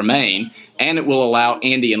Gotta-Light Tremaine, and it will allow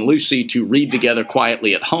Andy and Lucy to read together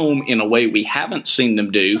quietly at home in a way we haven't seen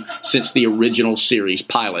them do since the original series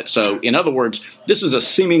pilot. So, in other words, this is a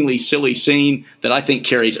seemingly silly scene that I think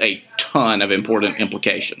carries a ton of important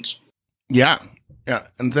implications. Yeah.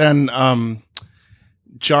 And then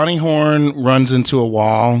Johnny Horn runs into a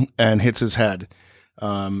wall and hits his head.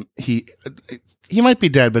 He might be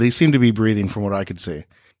dead, but he seemed to be breathing from what I could see.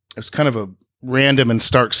 It's kind of a random and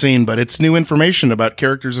stark scene, but it's new information about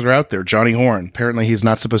characters that are out there. Johnny Horn, apparently he's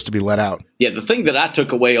not supposed to be let out. Yeah, the thing that I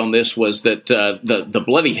took away on this was that the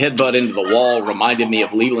bloody headbutt into the wall reminded me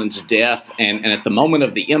of Leland's death, and at the moment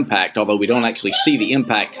of the impact, although we don't actually see the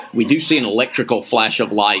impact, we do see an electrical flash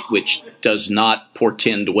of light, which does not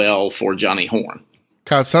portend well for Johnny Horn.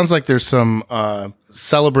 Kyle, it sounds like there's some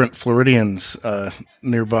celebrant Floridians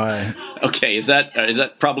nearby. Okay, is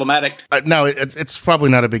that problematic? No, it's probably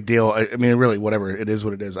not a big deal. I mean, really, whatever. It is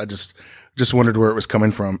what it is. I just wondered where it was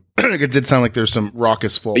coming from. It did sound like there's some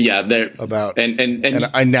raucous folk. Yeah, there about and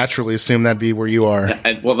I naturally assume that'd be where you are.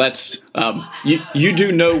 Well, that's you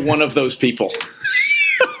do know one of those people.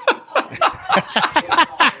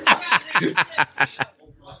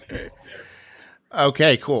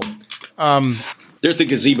 Okay, cool. There's the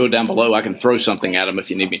gazebo down below. I can throw something at him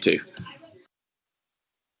if you need me to.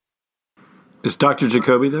 Is Dr.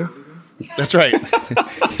 Jacoby there? That's right.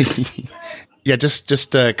 Yeah,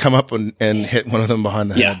 just come up and hit one of them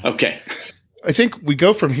behind the head. Yeah, okay. I think we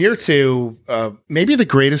go from here to maybe the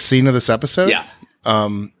greatest scene of this episode. Yeah. I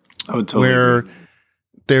would totally where agree.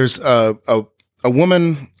 There's a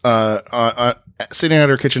woman sitting at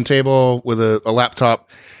her kitchen table with a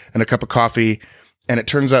laptop and a cup of coffee. And it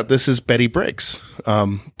turns out this is Betty Briggs.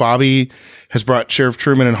 Bobby has brought Sheriff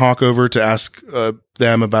Truman and Hawk over to ask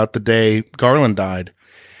them about the day Garland died.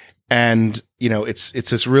 And, it's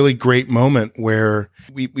this really great moment where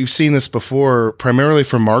we've seen this before, primarily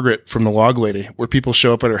from Margaret, from the log lady, where people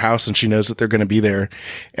show up at her house and she knows that they're going to be there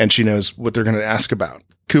and she knows what they're going to ask about.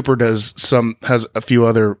 Cooper has a few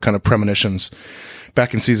other kind of premonitions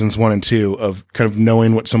back in seasons 1 and 2 of kind of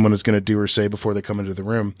knowing what someone is going to do or say before they come into the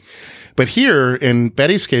room. But here in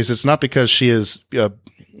Betty's case, it's not because she is,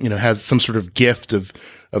 has some sort of gift of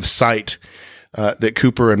sight that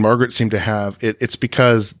Cooper and Margaret seem to have. It's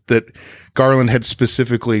because that Garland had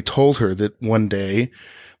specifically told her that one day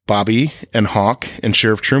Bobby and Hawk and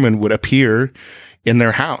Sheriff Truman would appear in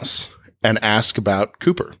their house and ask about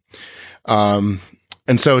Cooper. And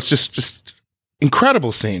so it's just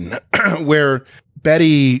incredible scene where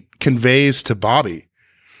Betty conveys to Bobby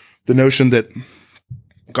the notion that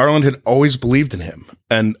Garland had always believed in him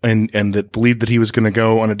and that believed that he was going to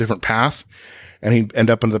go on a different path and he'd end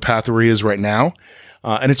up on the path where he is right now.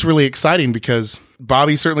 And it's really exciting because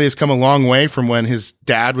Bobby certainly has come a long way from when his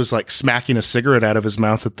dad was like smacking a cigarette out of his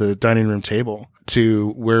mouth at the dining room table to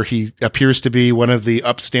where he appears to be one of the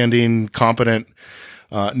upstanding, competent,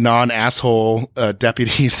 non-asshole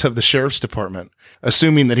deputies of the sheriff's department,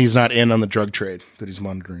 assuming that he's not in on the drug trade that he's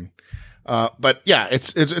monitoring. But yeah,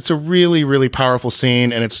 it's a really, really powerful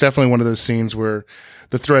scene. And it's definitely one of those scenes where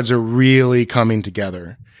the threads are really coming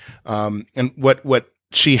together. And what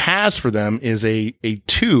she has for them is a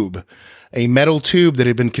tube, a metal tube that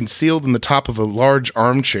had been concealed in the top of a large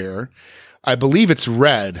armchair. I believe it's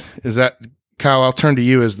red. Is that, Kyle? I'll turn to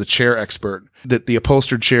you as the chair expert. That the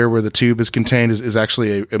upholstered chair where the tube is contained is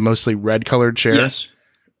actually a mostly red colored chair. Yes.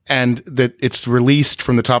 And that it's released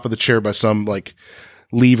from the top of the chair by some like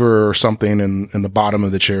lever or something in the bottom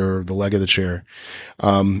of the chair or the leg of the chair.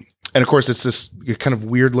 And of course it's this kind of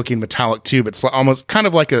weird looking metallic tube. It's almost kind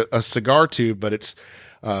of like a cigar tube, but it's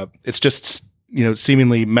just,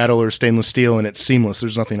 seemingly metal or stainless steel and it's seamless.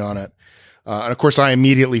 There's nothing on it. And of course I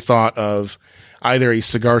immediately thought of either a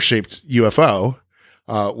cigar shaped UFO,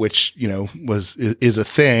 which, is a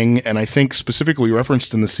thing. And I think specifically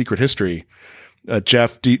referenced in The Secret History.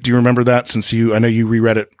 Jeff, do you remember that? Since I know you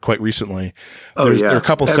reread it quite recently. There are a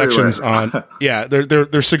couple sections on,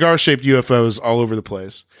 there's cigar shaped UFOs all over the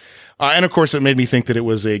place. And of course it made me think that it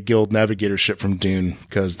was a Guild Navigator ship from Dune,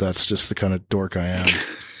 because that's just the kind of dork I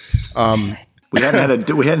am. We hadn't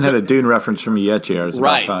had a Dune reference from you yet, J.R. It's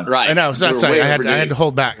about time. Right. I know. Sorry. I had to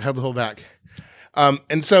hold back.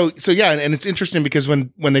 And so yeah, and it's interesting because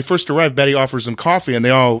when they first arrive, Betty offers them coffee and they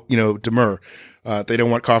all, demur. They don't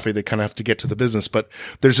want coffee. They kind of have to get to the business, but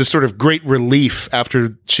there's this sort of great relief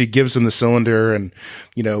after she gives them the cylinder. And,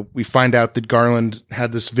 we find out that Garland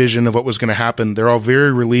had this vision of what was going to happen. They're all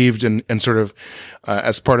very relieved and sort of,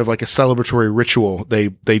 as part of like a celebratory ritual, they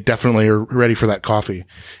definitely are ready for that coffee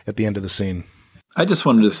at the end of the scene. I just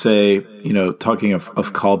wanted to say, talking of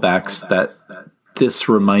callbacks, that this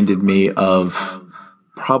reminded me of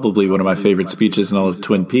probably one of my favorite speeches in all of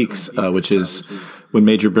Twin Peaks, which is when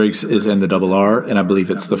Major Briggs is in the Double R, and I believe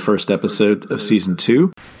it's the first episode of season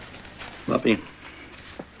 2. Luppy,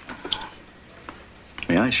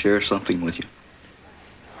 may I share something with you?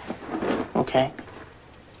 Okay.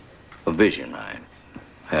 A vision I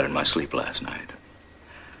had in my sleep last night,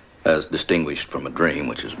 as distinguished from a dream,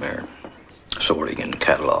 which is mere sorting and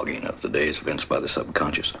cataloging of the day's events by the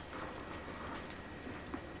subconscious.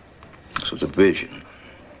 This was a vision,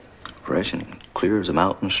 fresh and clear as a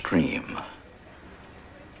mountain stream.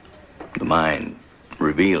 The mind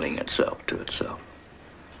revealing itself to itself.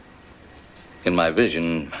 In my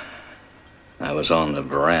vision, I was on the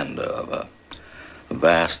veranda of a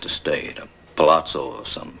vast estate, a palazzo of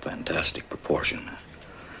some fantastic proportion.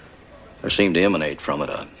 There seemed to emanate from it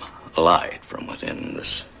a light from within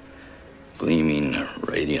this gleaming,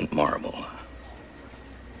 radiant marble.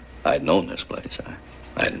 I had known this place.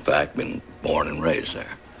 I had, in fact, been born and raised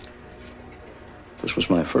there. This was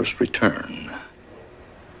my first return.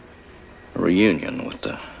 A reunion with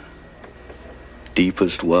the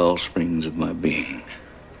deepest well springs of my being.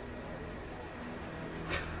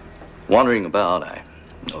 Wandering about, I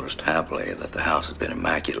noticed happily that the house had been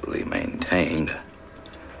immaculately maintained.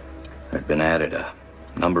 There had been added a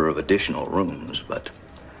number of additional rooms, but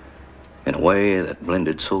in a way that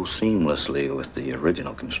blended so seamlessly with the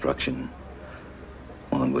original construction,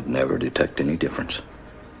 one would never detect any difference.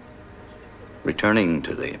 Returning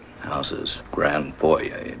to the house's grand foyer,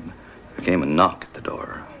 there came a knock at the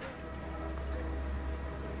door.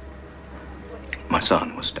 My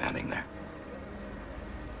son was standing there.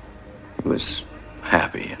 He was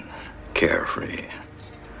happy and carefree,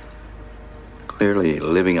 clearly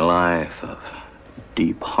living a life of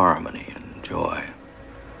deep harmony and joy.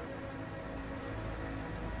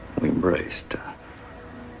 We embraced, a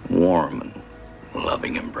warm and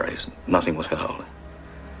loving embrace. Nothing was held.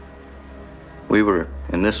 We were,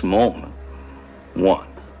 in this moment, one.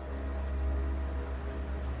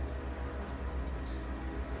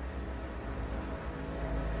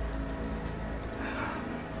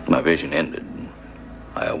 My vision ended.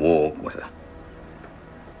 I awoke with a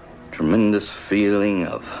tremendous feeling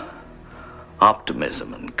of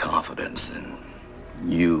optimism and confidence in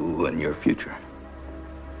you and your future.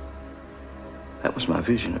 That was my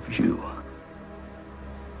vision of you.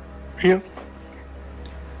 real?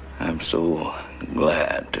 I'm so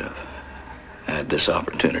glad to have had this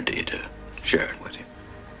opportunity to share it with you.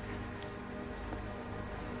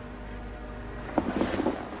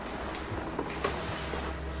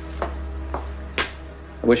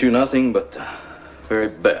 I wish you nothing but the very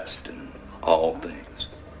best in all things.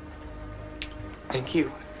 Thank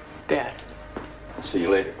you, Dad. I'll see you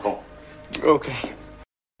later, Cole. Okay.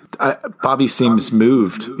 Bobby seems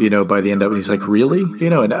moved, by the end of it. He's like, really?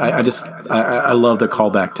 And I love the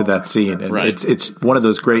callback to that scene. And Right. it's one of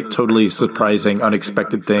those great, totally surprising,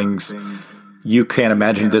 unexpected things. You can't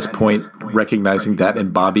imagine at this point recognizing that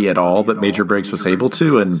in Bobby at all, but Major Briggs was able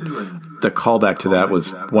to. And the callback to that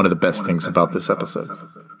was one of the best things about this episode.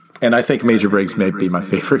 And I think Major Briggs may be my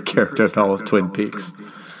favorite character in all of Twin Peaks.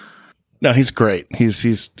 No, he's great.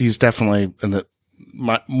 He's definitely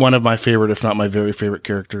one of my favorite, if not my very favorite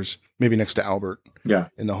characters, maybe next to Albert. Yeah.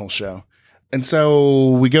 In the whole show. And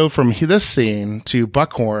so we go from this scene to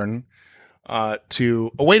Buckhorn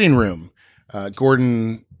to a waiting room.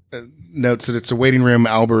 Gordon notes that it's a waiting room.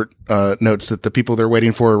 Albert notes that the people they're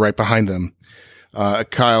waiting for are right behind them.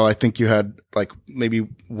 Kyle, I think you had like maybe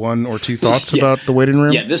one or two thoughts about the waiting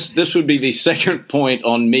room. Yeah, this would be the second point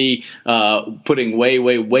on me putting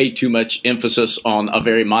way too much emphasis on a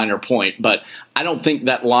very minor point. But I don't think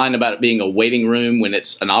that line about it being a waiting room when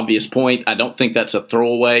it's an obvious point, I don't think that's a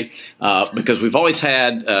throwaway because we've always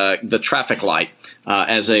had the traffic light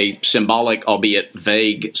as a symbolic, albeit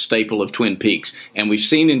vague, staple of Twin Peaks. And we've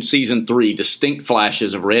seen in Season 3 distinct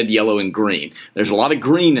flashes of red, yellow, and green. There's a lot of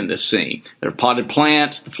green in this scene. There are potted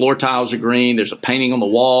plants. The floor tiles are green. There's a painting on the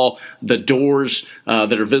wall. The doors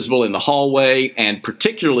that are visible in the hallway, and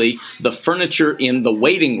particularly the furniture in the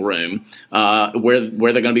waiting room where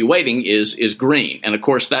they're going to be waiting is green. And, of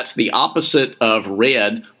course, that's the opposite of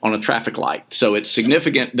red on a traffic light. So it's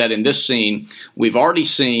significant that in this scene,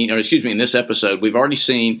 in this episode, we've already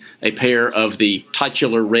seen a pair of the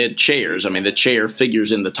titular red chairs. I mean, the chair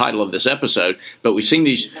figures in the title of this episode, but we've seen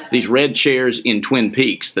these red chairs in Twin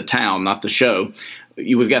Peaks, the town, not the show.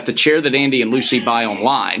 We've got the chair that Andy and Lucy buy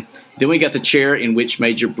online. Then we got the chair in which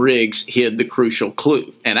Major Briggs hid the crucial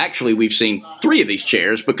clue. And actually, we've seen 3 of these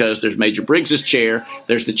chairs because there's Major Briggs's chair,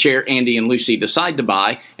 there's the chair Andy and Lucy decide to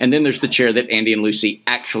buy, and then there's the chair that Andy and Lucy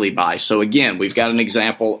actually buy. So again, we've got an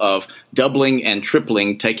example of doubling and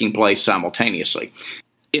tripling taking place simultaneously.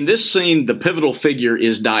 In this scene, the pivotal figure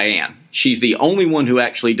is Diane. She's the only one who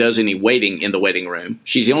actually does any waiting in the waiting room.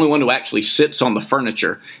 She's the only one who actually sits on the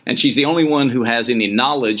furniture, and she's the only one who has any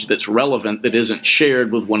knowledge that's relevant that isn't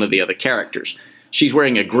shared with one of the other characters. She's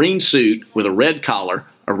wearing a green suit with a red collar,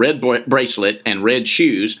 a red bracelet, and red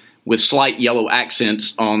shoes with slight yellow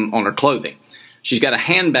accents on her clothing. She's got a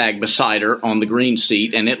handbag beside her on the green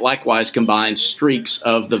seat, and it likewise combines streaks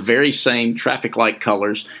of the very same traffic light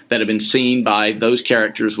colors that have been seen by those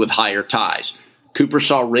characters with higher ties. Cooper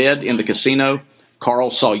saw red in the casino, Carl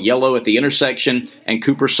saw yellow at the intersection, and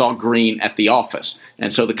Cooper saw green at the office.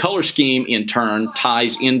 And so the color scheme, in turn,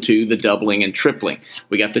 ties into the doubling and tripling.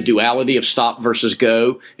 We got the duality of stop versus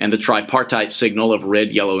go and the tripartite signal of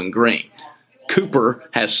red, yellow, and green. Cooper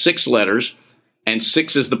has 6 letters, and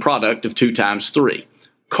 6 is the product of 2 times 3.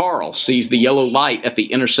 Carl sees the yellow light at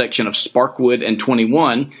the intersection of Sparkwood and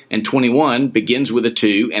 21 begins with a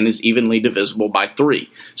 2 and is evenly divisible by 3.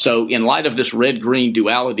 So in light of this red-green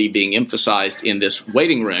duality being emphasized in this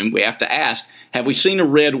waiting room, we have to ask, have we seen a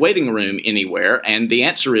red waiting room anywhere? And the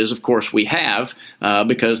answer is, of course, we have,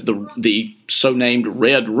 because the so-named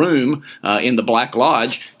red room in the Black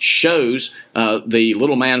Lodge shows the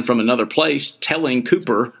little man from another place telling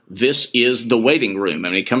Cooper, this is the waiting room. I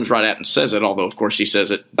mean, he comes right out and says it, although, of course, he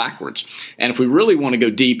says it backwards. And if we really want to go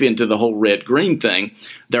deep into the whole red-green thing,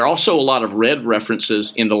 there are also a lot of red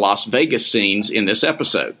references in the Las Vegas scenes in this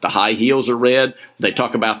episode. The high heels are red. They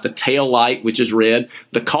talk about the tail light, which is red.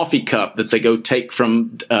 The coffee cup that they go take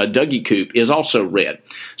from Dougie Coop is also red.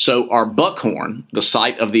 So our Buckhorn, the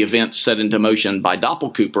site of the event set into motion by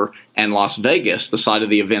Doppelcooper, and Las Vegas, the site of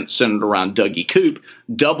the event centered around Dougie Coop,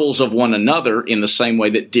 doubles of one another in the same way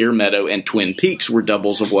that Deer Meadow and Twin Peaks were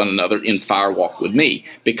doubles of one another in Fire Walk with Me.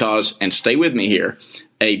 Because, and stay with me here,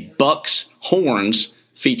 a buck's horns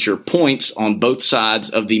feature points on both sides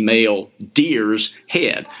of the male deer's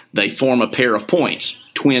head. They form a pair of points,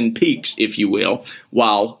 Twin Peaks, if you will,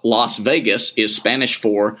 while Las Vegas is Spanish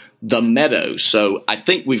for the meadows. So I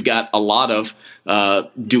think we've got a lot of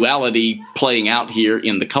duality playing out here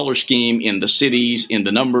in the color scheme, in the cities, in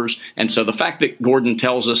the numbers. And so the fact that Gordon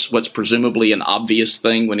tells us what's presumably an obvious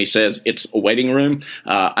thing when he says it's a waiting room,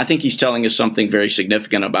 I think he's telling us something very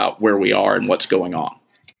significant about where we are and what's going on.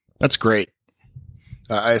 That's great.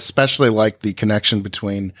 I especially like the connection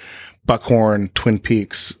between Buckhorn, Twin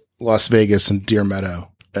Peaks, Las Vegas, and Deer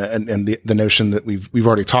Meadow, and the notion that we've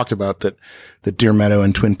already talked about that Deer Meadow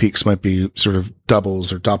and Twin Peaks might be sort of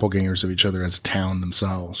doubles or doppelgangers of each other as a town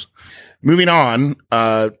themselves. Moving on,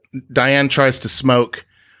 Diane tries to smoke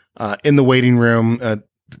in the waiting room.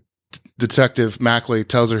 Detective Mackley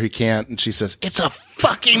tells her he can't, and she says, "It's a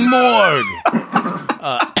fucking morgue!"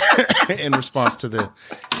 In response to the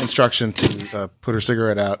instruction to put her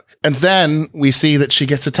cigarette out. And then we see that she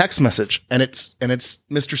gets a text message, and it's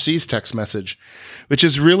Mr. C's text message, which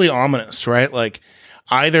is really ominous, right? Like,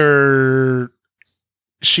 either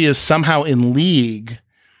she is somehow in league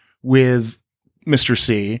with Mr.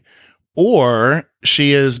 C, or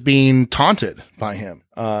she is being taunted by him.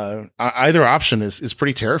 Either option is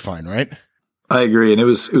pretty terrifying, right? I agree, and it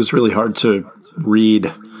was really hard to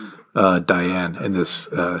read Diane in this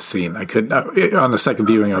scene. I could on the second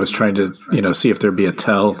viewing, I was trying to see if there'd be a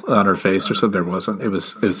tell on her face or something. There wasn't. It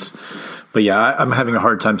was. But yeah, I'm having a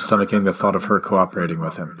hard time stomaching the thought of her cooperating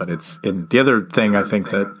with him. But the other thing I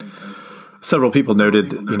think that several people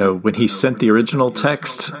noted, when he sent the original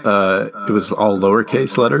text, it was all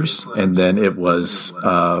lowercase letters, and then it was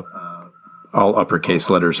all uppercase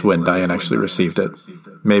letters when Diane actually received it.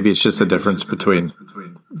 Maybe it's just a difference between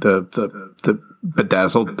the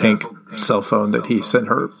bedazzled pink cell phone that he sent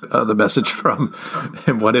her the message from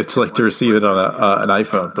and what it's like to receive it on an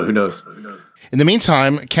iPhone, but who knows? In the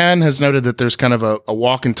meantime, Ken has noted that there's kind of a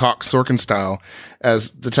walk and talk Sorkin style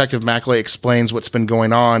as Detective Mackley explains what's been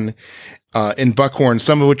going on in Buckhorn,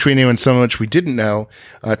 some of which we knew and some of which we didn't know,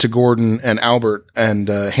 to Gordon and Albert, and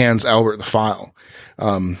hands Albert the file.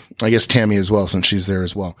 I guess Tammy as well, since she's there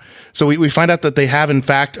as well. So we find out that they have in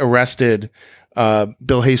fact arrested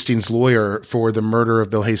Bill Hastings' lawyer for the murder of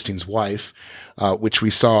Bill Hastings' wife, which we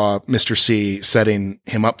saw Mr. C setting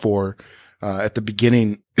him up for at the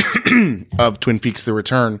beginning of Twin Peaks: The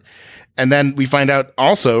Return. And then we find out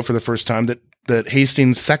also for the first time that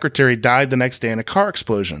Hastings' secretary died the next day in a car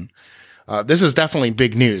explosion. This is definitely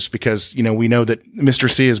big news because, we know that Mr.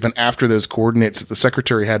 C has been after those coordinates that the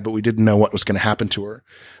secretary had, but we didn't know what was going to happen to her.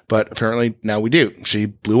 But apparently now we do. She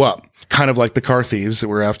blew up, kind of like the car thieves that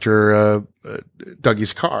were after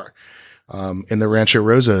Dougie's car in the Rancho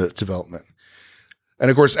Rosa development. And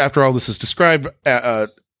of course, after all this is described,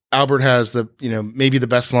 Albert has maybe the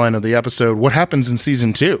best line of the episode. What happens in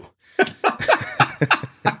season 2?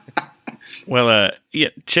 Well, yeah,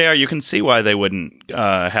 JR, you can see why they wouldn't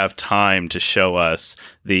have time to show us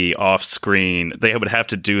the off-screen. They would have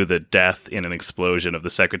to do the death in an explosion of the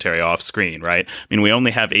secretary off-screen, right? I mean, we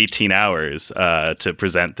only have 18 hours to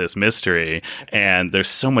present this mystery, and there's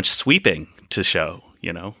so much sweeping to show,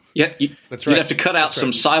 Yeah, that's right. You'd have to cut out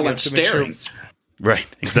some silent staring. Sure. Right,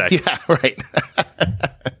 exactly. Yeah, right.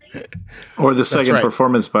 Or the second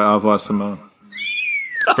performance by Avois Simone.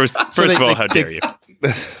 First of all, how dare you?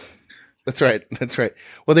 That's right.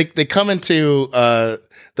 Well, they come into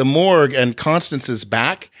the morgue, and Constance is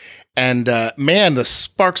back, and man, the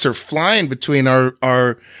sparks are flying between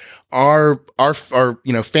our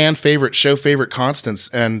fan favorite, show favorite Constance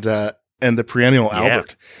and the perennial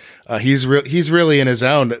Albert. He's really in his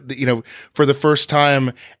own. For the first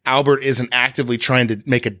time, Albert isn't actively trying to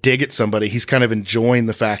make a dig at somebody. He's kind of enjoying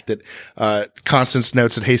the fact that Constance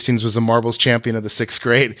notes that Hastings was a marbles champion of the 6th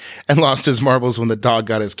grade and lost his marbles when the dog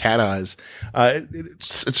got his cat eyes.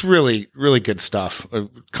 It's really, really good stuff.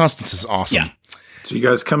 Constance is awesome. Yeah. So you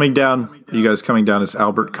guys coming down as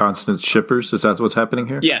Albert Constance shippers? Is that what's happening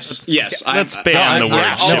here? Yes. Let's ban the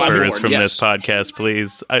word shippers from this podcast,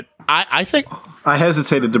 please. I think I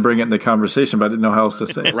hesitated to bring it in the conversation, but I didn't know how else to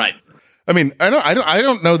say it. Right. I mean, I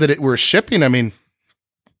don't know that we're shipping. I mean,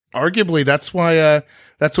 arguably that's why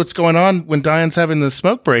that's what's going on when Diane's having the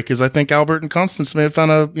smoke break. Is I think Albert and Constance may have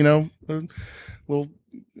found a little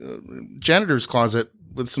janitor's closet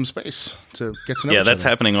with some space to get to know. Yeah, that's other.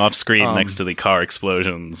 happening off screen next to the car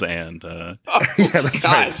explosions and. Yeah, that's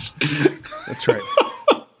right. That's right.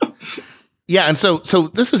 Yeah, and so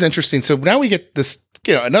this is interesting. So now we get this,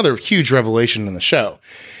 another huge revelation in the show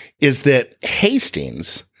is that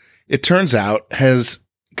Hastings, it turns out, has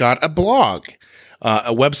got a blog,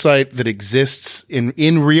 a website that exists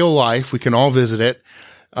in real life. We can all visit it.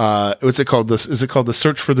 What's it called? Is it called the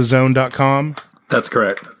searchforthezone.com? That's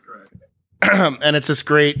correct. And it's this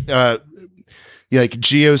great, like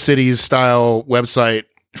GeoCities style website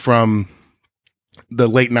from the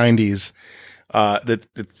late 90s. That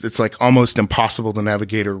it's like almost impossible to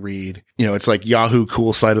navigate or read. It's like Yahoo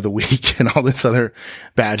Cool Site of the Week and all this other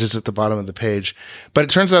badges at the bottom of the page. But it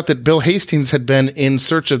turns out that Bill Hastings had been in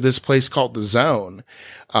search of this place called The Zone.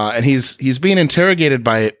 And he's being interrogated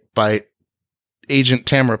by Agent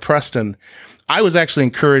Tamara Preston, I was actually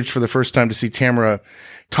encouraged for the first time to see Tamara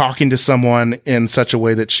talking to someone in such a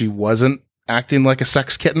way that she wasn't acting like a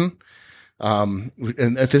sex kitten.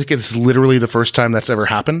 And I think it's literally the first time that's ever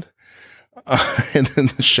happened in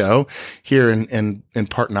the show here in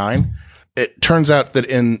part 9. It turns out that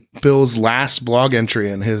in Bill's last blog entry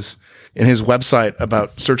in his website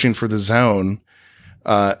about searching for the zone,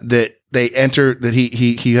 that they enter that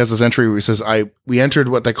he has this entry where he says, we entered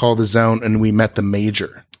what they call the zone and we met the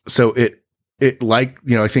major. So it like,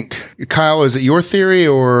 I think, Kyle, is it your theory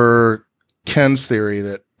or Ken's theory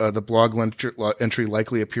that the blog entry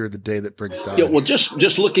likely appeared the day that Briggs died? Yeah, well,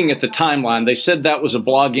 just looking at the timeline, they said that was a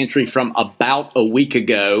blog entry from about a week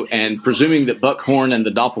ago, and presuming that Buckhorn and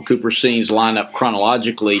the Doppelcooper scenes line up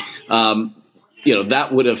chronologically,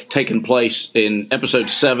 that would have taken place in episode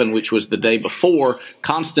 7, which was the day before.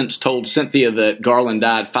 Constance told Cynthia that Garland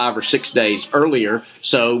died 5 or 6 days earlier.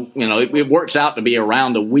 So, it works out to be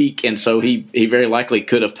around a week. And so he very likely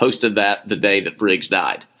could have posted that the day that Briggs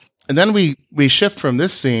died. And then we shift from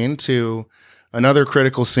this scene to another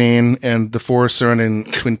critical scene in the forest surrounding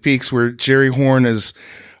Twin Peaks where Jerry Horn is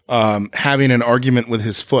having an argument with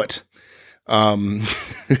his foot. Who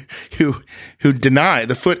deny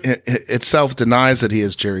the foot itself denies that he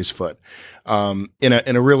is Jerry's foot, in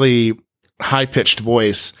a really high pitched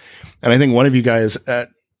voice. And I think one of you guys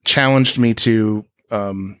challenged me to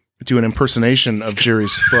do an impersonation of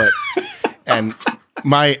Jerry's foot, and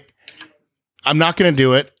I'm not going to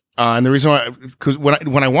do it. And the reason why, because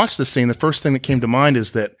when I watched this scene, the first thing that came to mind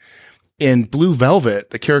is that in Blue Velvet,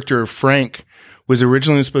 the character of Frank was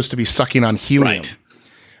originally supposed to be sucking on helium.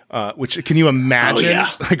 Right. Which can you imagine? Oh, yeah.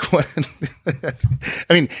 Like what?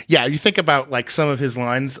 I mean, yeah. You think about like some of his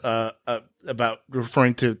lines about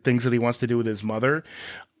referring to things that he wants to do with his mother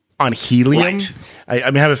on helium. Right.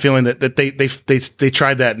 I have a feeling that they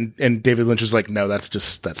tried that and David Lynch was like, no, that's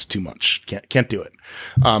too much. Can't do it.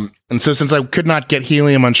 And so since I could not get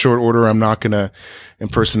helium on short order, I'm not going to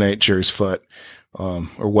impersonate Jerry's foot,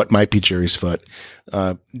 or what might be Jerry's foot.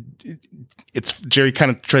 It's Jerry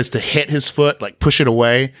kind of tries to hit his foot, like push it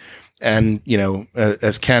away. And,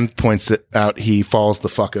 as Ken points it out, he falls the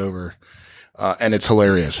fuck over. And it's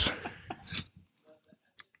hilarious.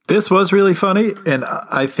 This was really funny. And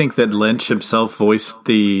I think that Lynch himself voiced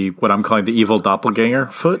what I'm calling the evil doppelganger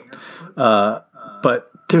foot.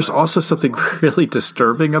 But there's also something really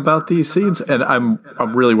disturbing about these scenes. And I'm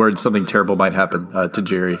really worried something terrible might happen to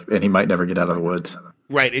Jerry and he might never get out of the woods.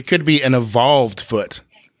 Right. It could be an evolved foot.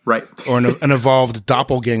 Right. Or an evolved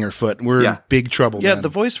doppelganger foot. We're in big trouble. Yeah, man. the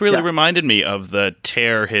voice really reminded me of the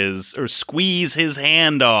squeeze his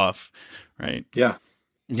hand off. Right. Yeah.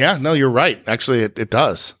 Yeah, no, you're right. Actually, it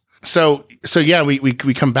does. So yeah, we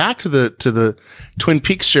come back to the Twin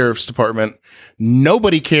Peaks Sheriff's Department.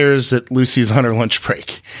 Nobody cares that Lucy's on her lunch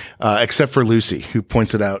break, except for Lucy, who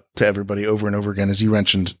points it out to everybody over and over again, as you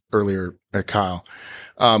mentioned earlier, Kyle.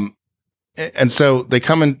 And so they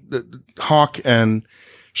come in, Hawk and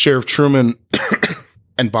Sheriff Truman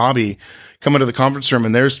and Bobby come into the conference room,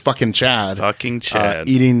 and there's fucking Chad.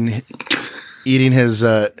 Eating his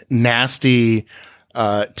nasty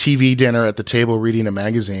TV dinner at the table, reading a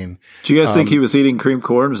magazine. Do you guys think he was eating cream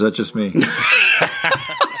corn? Was that just me?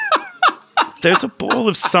 There's a bowl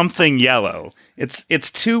of something yellow.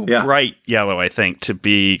 It's too bright yellow, I think, to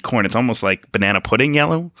be corn. It's almost like banana pudding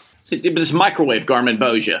yellow. But it's microwave Garmin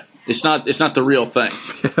Bosia. It's not the real thing.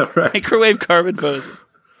 Yeah, right. Microwave Garmin Bosia.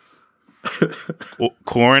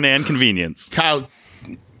 Corn and convenience. Kyle,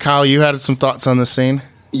 you had some thoughts on this scene?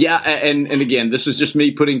 Yeah, and again, this is just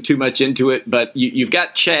me putting too much into it, but you've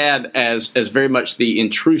got Chad as very much the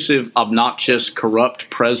intrusive, obnoxious, corrupt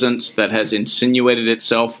presence that has insinuated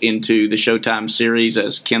itself into the Showtime series,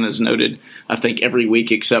 as Ken has noted, I think every week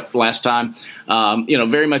except last time.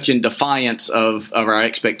 Very much in defiance of our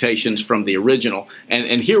expectations from the original.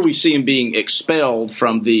 And here we see him being expelled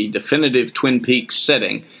from the definitive Twin Peaks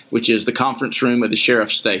setting, which is the conference room of the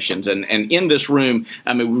sheriff's stations. And in this room,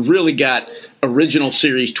 I mean, we really got original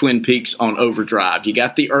series Twin Peaks on overdrive. You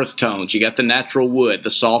got the earth tones, you got the natural wood,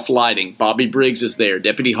 the soft lighting. Bobby Briggs is there,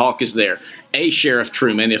 Deputy Hawk is there, a Sheriff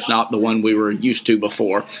Truman, if not the one we were used to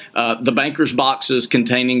before. The banker's boxes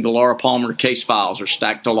containing the Laura Palmer case files are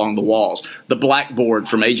stacked along the walls. The blackboard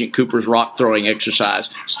from Agent Cooper's rock throwing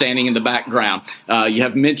exercise standing in the background. You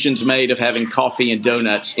have mentions made of having coffee and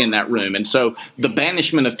donuts in that room. And so the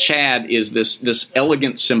banishment of Chad is this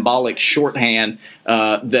elegant symbolic shorthand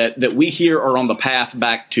that we here are on the path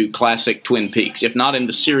back to classic Twin Peaks, if not in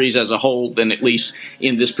the series as a whole, then at least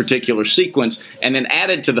in this particular sequence. And then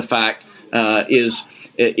added to the fact is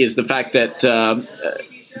the fact that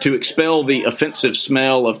to expel the offensive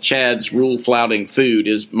smell of Chad's rule-flouting food,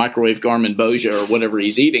 his microwave Garmin Boja or whatever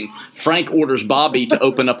he's eating, Frank orders Bobby to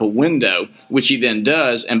open up a window, which he then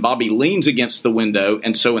does, and Bobby leans against the window,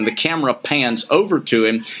 and so when the camera pans over to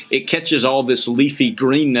him, it catches all this leafy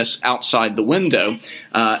greenness outside the window,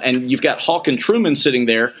 and you've got Hawk and Truman sitting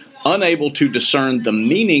there, unable to discern the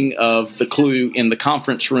meaning of the clue in the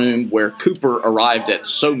conference room where Cooper arrived at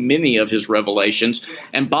so many of his revelations,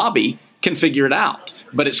 and Bobby can figure it out.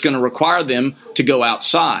 But it's going to require them to go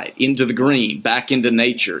outside, into the green, back into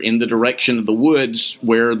nature, in the direction of the woods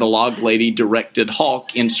where the log lady directed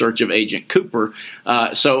Hawk in search of Agent Cooper.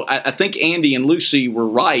 So I think Andy and Lucy were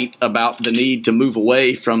right about the need to move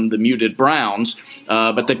away from the muted browns,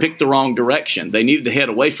 but they picked the wrong direction. They needed to head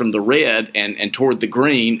away from the red and toward the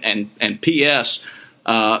green. And P.S.,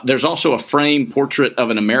 there's also a framed portrait of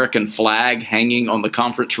an American flag hanging on the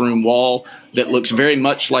conference room wall that looks very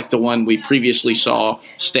much like the one we previously saw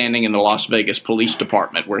standing in the Las Vegas Police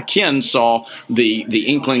Department, where Ken saw the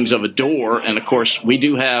inklings of a door. And, of course, we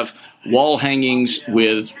do have wall hangings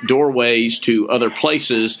with doorways to other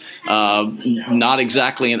places, not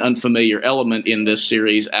exactly an unfamiliar element in this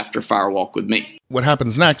series after Firewalk with Me. What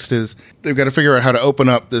happens next is they've got to figure out how to open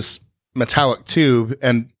up this metallic tube,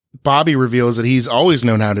 and Bobby reveals that he's always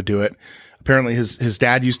known how to do it. Apparently his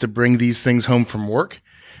dad used to bring these things home from work.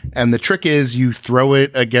 And the trick is you throw it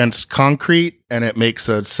against concrete and it makes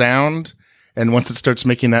a sound. And once it starts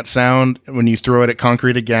making that sound, when you throw it at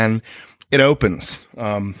concrete again, it opens.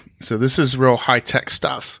 So this is real high tech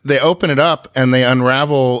stuff. They open it up and they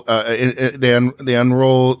unravel, they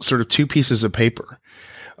unroll sort of two pieces of paper.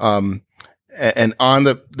 And on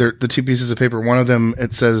the two pieces of paper, one of them,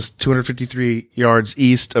 it says 253 yards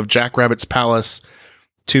east of Jackrabbit's Palace,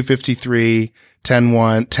 253,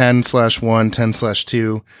 10/1,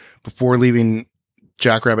 10/2. Before leaving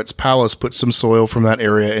Jackrabbit's Palace, put some soil from that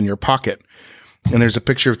area in your pocket. And there's a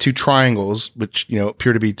picture of two triangles, which,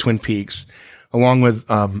 appear to be Twin Peaks, along with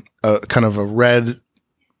a kind of a red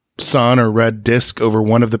sun or red disc over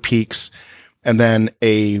one of the peaks. And then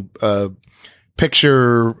a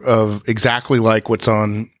picture of exactly like what's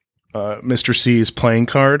on Mr. C's playing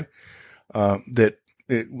card, that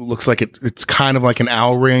it looks like it's kind of like an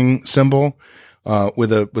owl ring symbol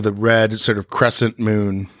with a red sort of crescent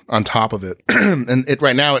moon on top of it. And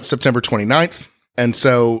right now it's September 29th. And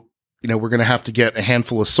so, we're going to have to get a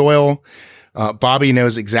handful of soil. Bobby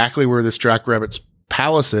knows exactly where this Jackrabbit's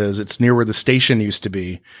Palace is. It's near where the station used to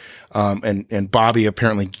be. And Bobby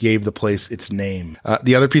apparently gave the place its name.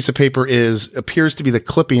 The other piece of paper appears to be the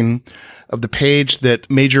clipping of the page that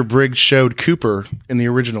Major Briggs showed Cooper in the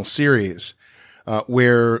original series,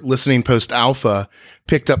 where Listening Post Alpha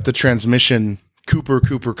picked up the transmission Cooper,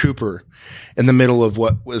 Cooper, Cooper in the middle of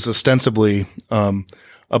what was ostensibly,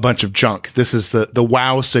 a bunch of junk. This is the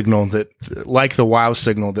wow signal like the wow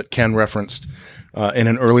signal that Ken referenced, in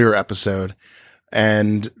an earlier episode.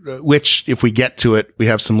 And which, if we get to it, we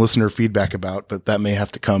have some listener feedback about, but that may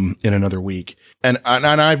have to come in another week. And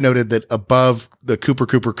I've noted that above the Cooper,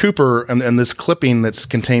 Cooper, Cooper, and this clipping that's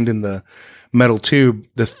contained in the metal tube,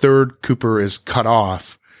 the third Cooper is cut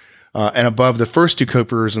off. And above the first two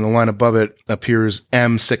Coopers in the line above it appears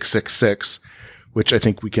M666, which I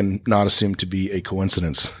think we can not assume to be a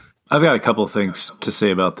coincidence. I've got a couple of things to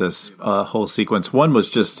say about this whole sequence. One was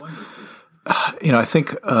just, I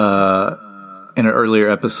think in an earlier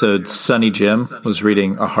episode, Sonny Jim was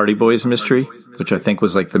reading a Hardy Boys mystery, which I think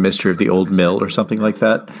was like the mystery of the old mill or something like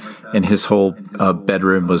that. And his whole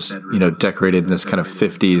bedroom was, decorated in this kind of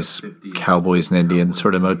 50s cowboys and Indians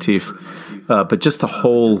sort of motif. But just the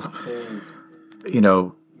whole,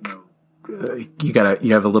 you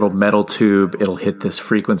have a little metal tube, it'll hit this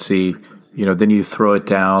frequency, then you throw it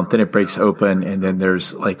down, then it breaks open, and then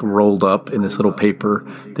there's like rolled up in this little paper.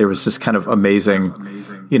 There was this kind of amazing,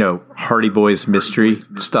 Hardy Boys mystery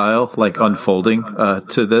style, like unfolding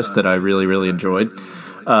to this that I really, really enjoyed.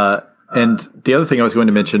 And the other thing I was going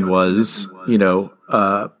to mention was,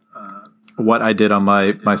 what I did on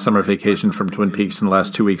my summer vacation from Twin Peaks in the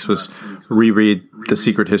last 2 weeks was reread The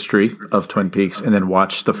Secret History of Twin Peaks and then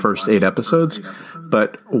watch the first 8 episodes.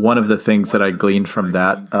 But one of the things that I gleaned from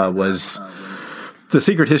that was The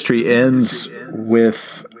Secret History ends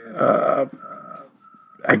with,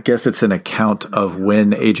 I guess it's an account of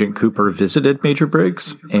when Agent Cooper visited Major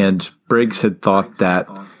Briggs, and Briggs had thought that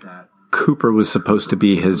Cooper was supposed to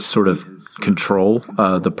be his sort of control,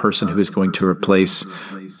 the person who was going to replace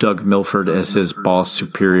Doug Milford as his boss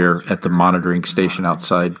superior at the monitoring station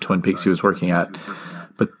outside Twin Peaks he was working at.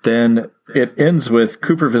 But then it ends with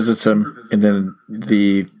Cooper visits him, and then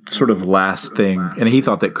the sort of last thing, and he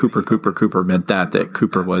thought that Cooper meant that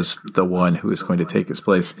Cooper was the one who was going to take his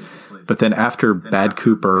place. But then after Bad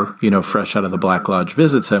Cooper, fresh out of the Black Lodge,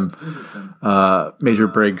 visits him, Major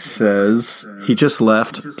Briggs says, he just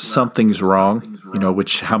left, something's wrong,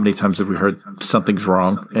 which how many times have we heard something's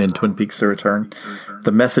wrong in Twin Peaks: The Return?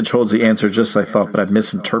 The message holds the answer just as I thought, but I've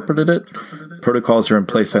misinterpreted it. Protocols are in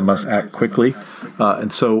place. I must act quickly.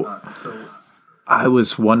 And so I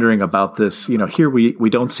was wondering about this. Here we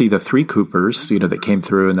don't see the three Coopers, that came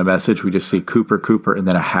through in the message. We just see Cooper, and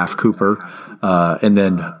then a half Cooper. And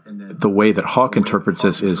then the way that Hawk interprets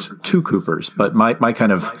this is two Coopers. But my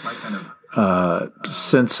kind of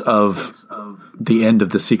sense of the end of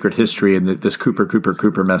the secret history and this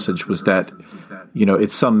Cooper message was that,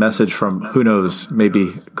 it's some message from, who knows,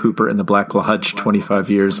 maybe Cooper in the Black Lodge 25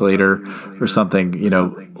 years later or something,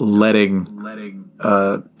 letting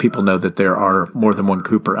people know that there are more than one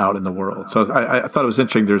Cooper out in the world. So I thought it was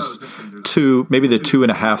interesting. There's two, maybe the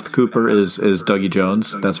 2.5 Cooper is Dougie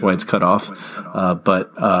Jones. That's why it's cut off.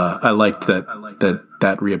 But I liked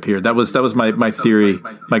that reappeared. That was my theory,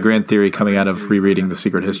 my grand theory coming out of rereading The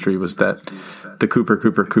Secret History, was that the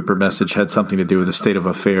Cooper message had something to do with the state of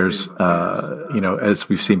affairs, as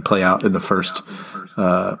we've seen play out in the first,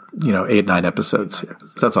 8-9 episodes here.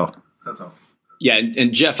 So that's all. Yeah,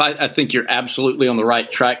 and Jeff, I think you're absolutely on the right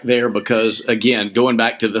track there, because, again, going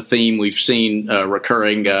back to the theme we've seen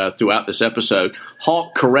recurring throughout this episode,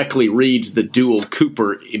 Hawk correctly reads the dual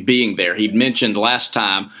Cooper being there. He'd mentioned last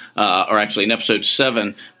time, or actually in episode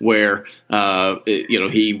 7, where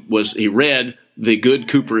he read the good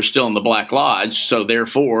Cooper is still in the Black Lodge, so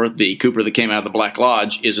therefore the Cooper that came out of the Black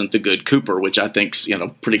Lodge isn't the good Cooper, which I think's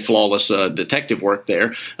pretty flawless detective work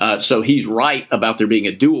there. So he's right about there being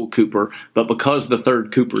a dual Cooper, but because the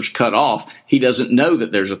third Cooper's cut off, he doesn't know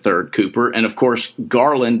that there's a third Cooper. And of course,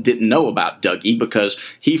 Garland didn't know about Dougie because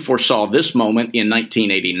he foresaw this moment in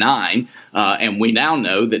 1989, and we now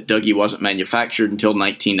know that Dougie wasn't manufactured until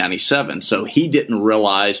 1997. So he didn't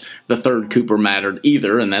realize the third Cooper mattered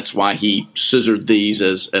either, and that's why he scissored these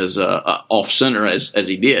as off center as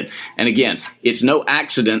he did. And again, it's no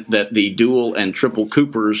accident that the dual and triple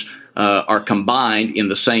Coopers are combined in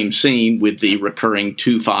the same scene with the recurring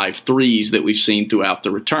 2-5-3s that we've seen throughout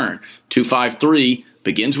The Return. 2-5-3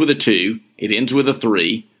 begins with a 2, it ends with a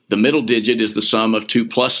 3. The middle digit is the sum of 2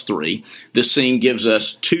 plus 3. This scene gives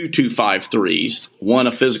us 2 2-5-3s, one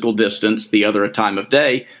a physical distance, the other a time of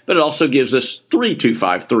day, but it also gives us 3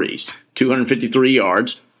 2-5-3s, 253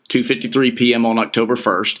 yards, 2:53 p.m. on October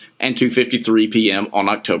 1st, and 2:53 p.m. on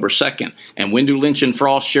October 2nd. And when do Lynch and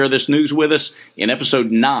Frost share this news with us? In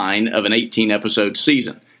episode 9 of an 18-episode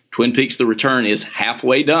season. Twin Peaks: The Return is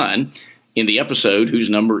halfway done in the episode whose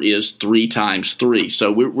number is 3 times 3.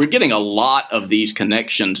 So we're getting a lot of these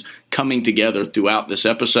connections coming together throughout this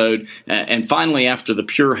episode. And finally, after the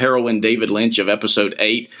pure heroine David Lynch of episode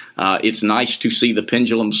 8, it's nice to see the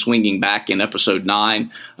pendulum swinging back in episode 9,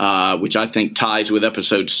 which I think ties with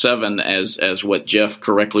episode 7 as what Jeff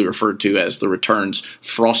correctly referred to as The Return's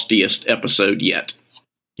frostiest episode yet.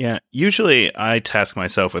 Yeah, usually I task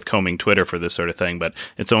myself with combing Twitter for this sort of thing, but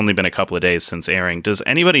it's only been a couple of days since airing. Does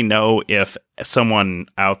anybody know if someone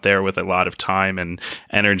out there with a lot of time and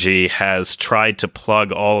energy has tried to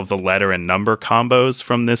plug all of the letter and number combos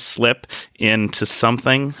from this slip into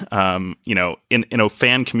something? In a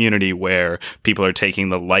fan community where people are taking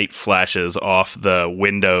the light flashes off the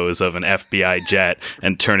windows of an FBI jet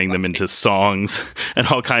and turning them into songs and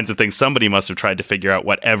all kinds of things, somebody must have tried to figure out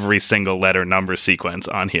what every single letter number sequence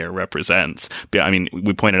on here represents. I mean,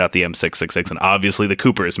 we pointed out the M666, and obviously the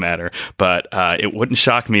Coopers matter, but it wouldn't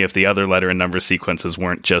shock me if the other letter and number sequences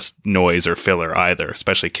weren't just noise or filler either,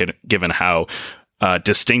 especially given how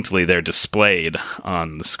distinctly they're displayed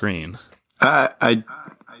on the screen. I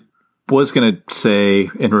was going to say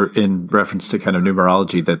in reference to kind of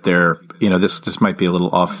numerology that this might be a little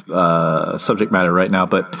off subject matter right now,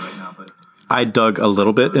 but I dug a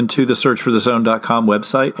little bit into the searchforthezone.com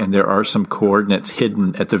website, and there are some coordinates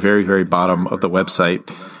hidden at the very, very bottom of the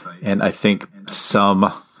website. And I think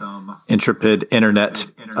some intrepid internet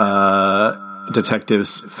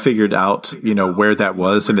detectives figured out, where that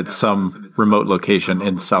was, and it's some remote location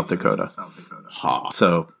in South Dakota.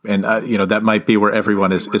 So, and that might be where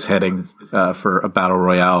everyone is heading for a battle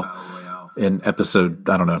royale in episode,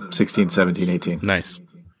 16, 17, 18. Nice.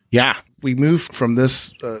 Yeah, we move from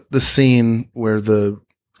this scene where the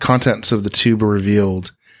contents of the tube are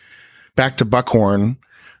revealed back to Buckhorn,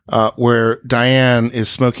 where Diane is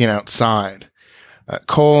smoking outside.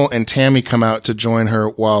 Cole and Tammy come out to join her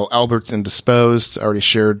while Albert's indisposed. I already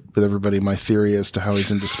shared with everybody my theory as to how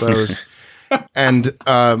he's indisposed. And,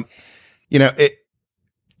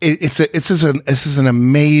 this is an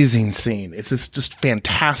amazing scene. It's just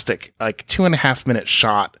fantastic, like 2.5 minute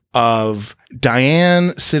shot of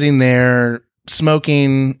Diane sitting there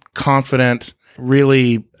smoking, confident,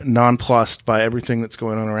 really nonplussed by everything that's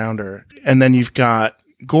going on around her. And then you've got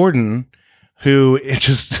Gordon, who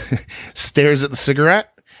just stares at the cigarette,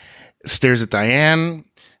 stares at Diane,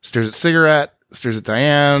 stares at cigarette, stares at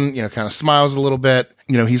Diane, kind of smiles a little bit.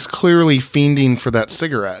 He's clearly fiending for that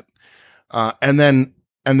cigarette. And then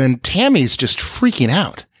Tammy's just freaking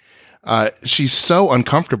out. She's so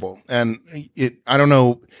uncomfortable. And I don't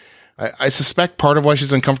know. I suspect part of why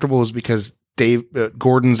she's uncomfortable is because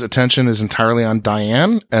Gordon's attention is entirely on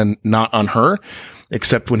Diane and not on her,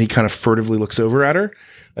 except when he kind of furtively looks over at her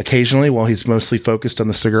occasionally while he's mostly focused on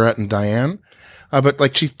the cigarette and Diane. But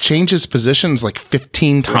like she changes positions like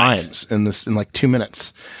 15 times in like 2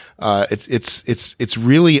 minutes. It's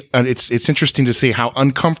really, it's interesting to see how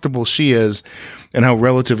uncomfortable she is and how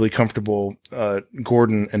relatively comfortable,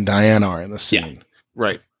 Gordon and Diane are in this scene. Yeah.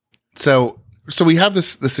 Right. So we have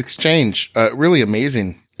this exchange, really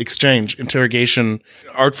amazing exchange, interrogation,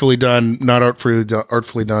 artfully done, not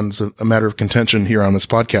artfully done is a matter of contention here on this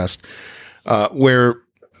podcast, where,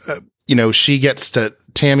 she gets to,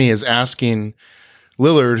 Tammy is asking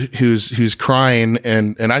Lillard, who's crying,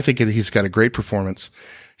 and I think he's got a great performance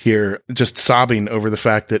here, just sobbing over the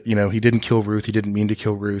fact that, he didn't kill Ruth. He didn't mean to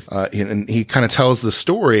kill Ruth. And he kind of tells the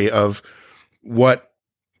story of what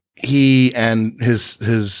he and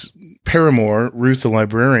his paramour, Ruth the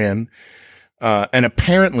librarian, and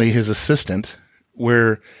apparently his assistant,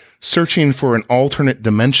 were searching for an alternate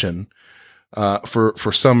dimension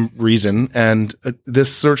for some reason. And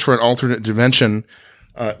this search for an alternate dimension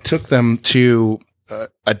took them to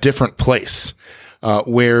a different place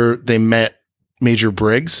where they met Major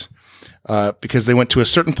Briggs, because they went to a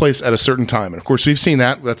certain place at a certain time. And of course, we've seen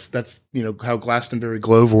that. That's how Glastonbury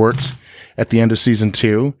Grove worked at the end of season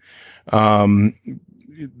 2.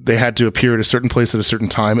 They had to appear at a certain place at a certain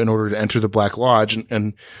time in order to enter the Black Lodge.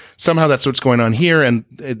 And somehow that's what's going on here. And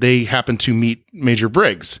they happened to meet Major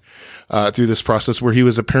Briggs through this process where he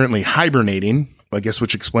was apparently hibernating, I guess,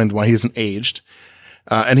 which explained why he isn't aged.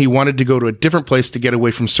 And he wanted to go to a different place to get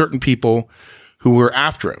away from certain people who were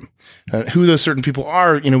after him. Who those certain people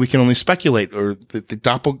are, we can only speculate. Or the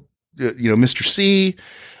Mr. C,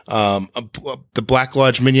 the Black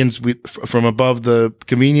Lodge minions from above the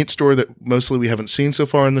convenience store that mostly we haven't seen so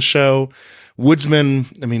far in the show. Woodsman.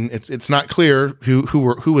 I mean, it's not clear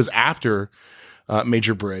who was after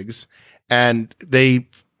Major Briggs, and they.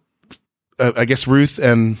 I guess Ruth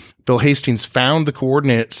and Bill Hastings found the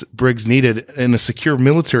coordinates Briggs needed in a secure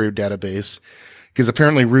military database, because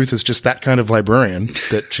apparently Ruth is just that kind of librarian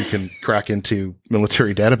that she can crack into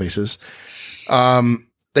military databases.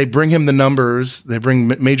 They bring him the numbers. They bring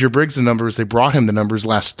Major Briggs the numbers. They brought him the numbers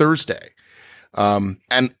last Thursday. And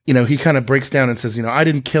he kind of breaks down and says, I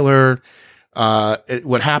didn't kill her.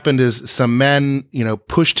 What happened is some men,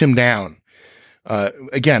 pushed him down.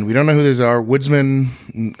 Again, we don't know who these are. Woodsman,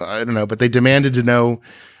 I don't know, but they demanded to know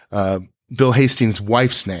Bill Hastings'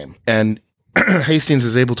 wife's name. And Hastings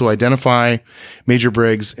is able to identify Major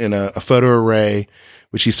Briggs in a photo array,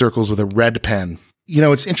 which he circles with a red pen.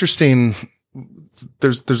 It's interesting.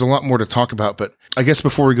 There's a lot more to talk about, but I guess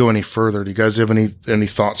before we go any further, do you guys have any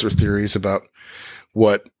thoughts or theories about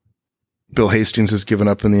what Bill Hastings has given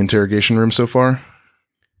up in the interrogation room so far?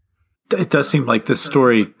 It does seem like this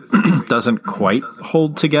story doesn't quite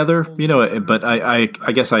hold together, but I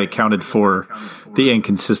guess I accounted for the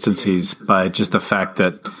inconsistencies by just the fact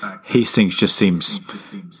that Hastings just seems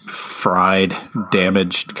fried,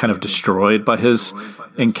 damaged, kind of destroyed by his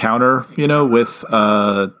encounter, with,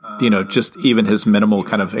 just even his minimal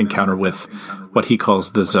kind of encounter with what he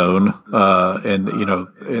calls the zone, and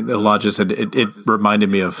in the lodges. And it reminded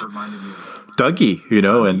me of Dougie,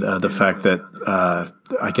 and the fact that,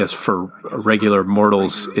 I guess for regular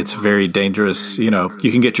mortals, it's very dangerous. You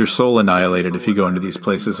can get your soul annihilated if you go into these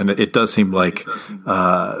places. And it does seem like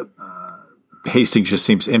Hastings just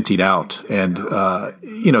seems emptied out. And,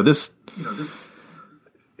 this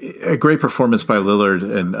a great performance by Lillard.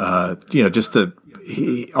 And, just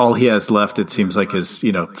all he has left, it seems like, is,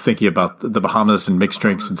 thinking about the Bahamas and mixed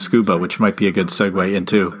drinks and scuba, which might be a good segue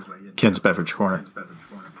into Ken's Beverage Corner.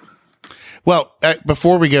 Well,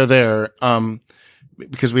 before we go there,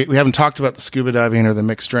 because we haven't talked about the scuba diving or the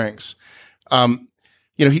mixed drinks,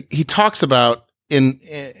 he talks about in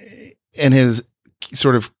his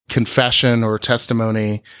sort of confession or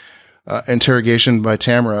testimony, interrogation by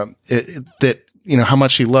Tamara, that how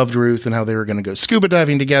much he loved Ruth and how they were going to go scuba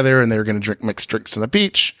diving together and they were going to drink mixed drinks on the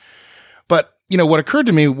beach. But, what occurred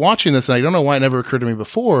to me watching this, and I don't know why it never occurred to me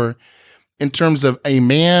before, in terms of a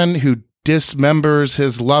man who dismembers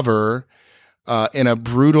his lover in a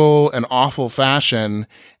brutal and awful fashion,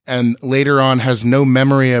 and later on has no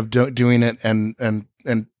memory of doing it and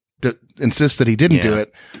insists that he didn't do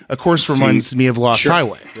it, of course, reminds me of Lost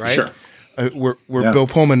Highway, right? Sure. Where Bill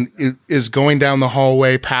Pullman is going down the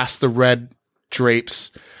hallway past the red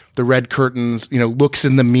drapes, the red curtains, looks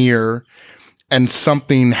in the mirror, and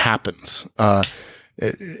something happens.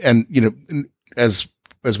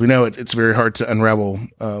 As we know, it's very hard to unravel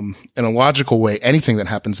in a logical way anything that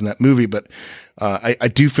happens in that movie. But I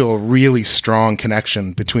do feel a really strong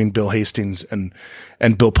connection between Bill Hastings and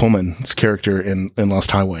Bill Pullman's character in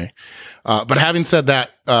Lost Highway. But having said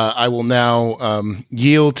that, I will now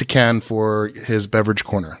yield to Ken for his beverage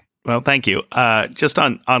corner. Well, thank you. Just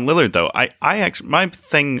on Lillard, though, I actually, my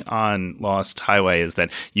thing on Lost Highway is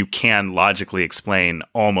that you can logically explain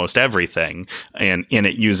almost everything in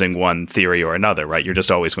it using one theory or another, right? You're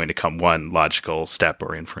just always going to come one logical step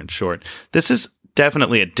or inference short. This is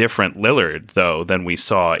definitely a different Lillard, though, than we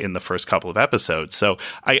saw in the first couple of episodes. So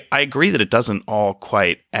I agree that it doesn't all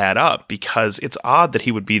quite add up, because it's odd that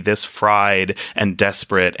he would be this fried and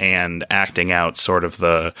desperate and acting out sort of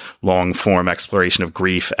the long-form exploration of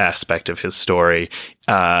grief aspect of his story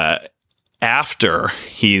after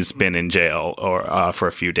he's been in jail or for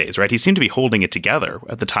a few days, right? He seemed to be holding it together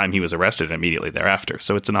at the time he was arrested and immediately thereafter.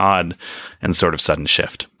 So it's an odd and sort of sudden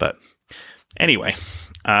shift. But anyway...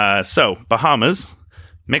 So Bahamas,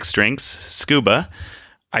 mixed drinks, scuba.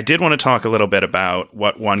 I did want to talk a little bit about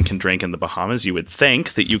what one can drink in the Bahamas. You would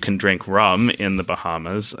think that you can drink rum in the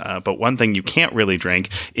Bahamas, but one thing you can't really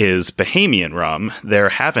drink is Bahamian rum. There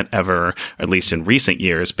haven't ever, at least in recent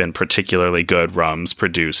years, been particularly good rums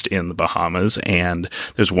produced in the Bahamas, and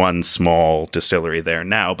there's one small distillery there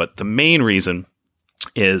now, but the main reason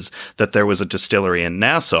is that there was a distillery in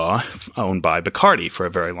Nassau owned by Bacardi for a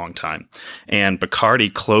very long time. And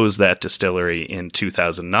Bacardi closed that distillery in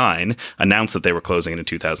 2009, announced that they were closing it in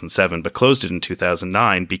 2007, but closed it in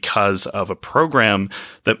 2009 because of a program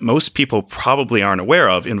that most people probably aren't aware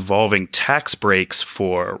of involving tax breaks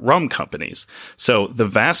for rum companies. So the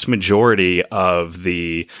vast majority of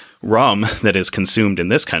the rum that is consumed in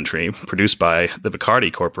this country, produced by the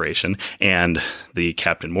Bacardi Corporation and the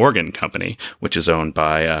Captain Morgan Company, which is owned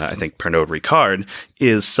by, I think, Pernod Ricard,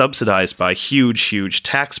 is subsidized by huge, huge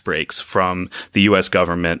tax breaks from the U.S.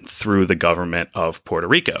 government through the government of Puerto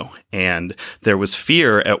Rico. And there was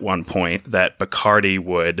fear at one point that Bacardi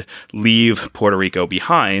would leave Puerto Rico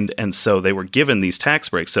behind, and so they were given these tax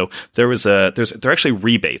breaks. So they're actually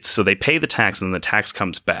rebates. So they pay the tax, and then the tax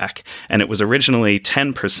comes back. And it was originally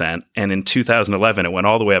 10%. And in 2011, it went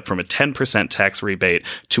all the way up from a 10% tax rebate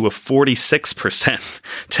to a 46%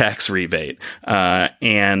 tax rebate.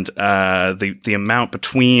 And the amount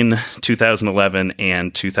between 2011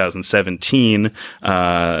 and 2017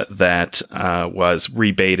 that was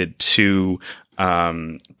rebated to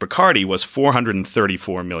Bacardi was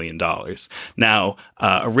 $434 million. Now,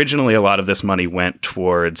 originally, a lot of this money went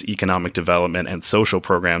towards economic development and social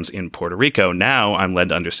programs in Puerto Rico. Now, I'm led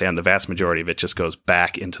to understand the vast majority of it just goes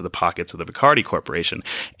back into the pockets of the Bacardi Corporation.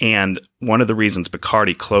 And one of the reasons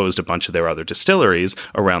Bacardi closed a bunch of their other distilleries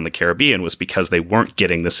around the Caribbean was because they weren't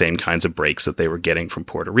getting the same kinds of breaks that they were getting from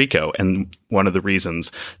Puerto Rico. And one of the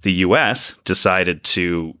reasons the U.S. decided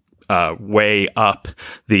to weigh up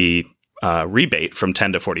the rebate from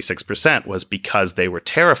 10 to 46% was because they were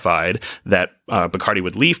terrified that Bacardi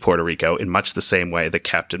would leave Puerto Rico in much the same way that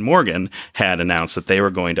Captain Morgan had announced that they were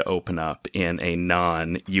going to open up in a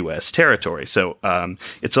non-U.S. territory. So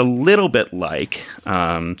it's a little bit like,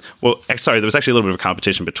 there was actually a little bit of a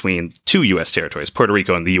competition between two U.S. territories, Puerto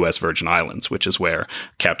Rico and the U.S. Virgin Islands, which is where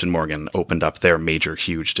Captain Morgan opened up their major,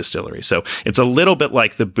 huge distillery. So it's a little bit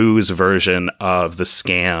like the booze version of the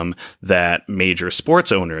scam that major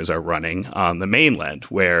sports owners are running on the mainland,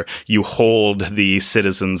 where you hold the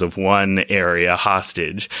citizens of one area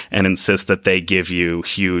hostage and insist that they give you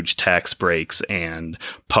huge tax breaks and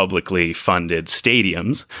publicly funded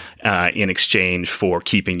stadiums in exchange for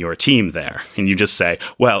keeping your team there. And you just say,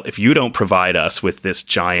 well, if you don't provide us with this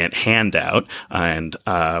giant handout and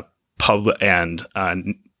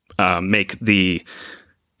make the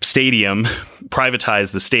stadium,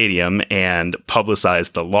 privatize the stadium, and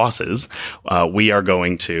publicize the losses, we are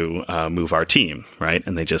going to move our team, right?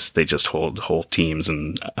 And they just hold whole teams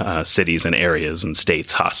and cities and areas and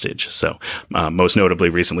states hostage. So most notably,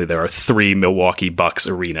 recently there are 3 Milwaukee Bucks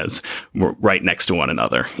arenas right next to one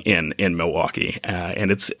another in Milwaukee,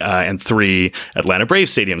 and 3 Atlanta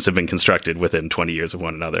Braves stadiums have been constructed within 20 years of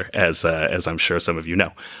one another, as I'm sure some of you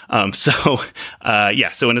know. So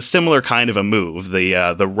in a similar kind of a move,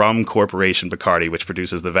 the rum corporation Bacardi, which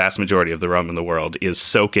produces the vast majority of the rum in the world, is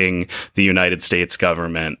soaking the United States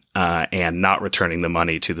government and not returning the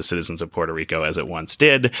money to the citizens of Puerto Rico as it once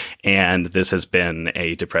did. And this has been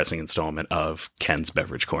a depressing installment of Ken's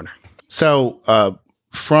Beverage Corner. So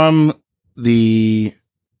from the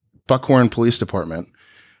Buckhorn Police Department,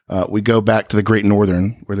 we go back to the Great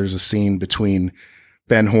Northern, where there's a scene between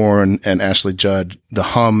Ben Horne and Ashley Judd. The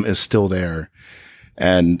hum is still there.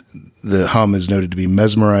 And the hum is noted to be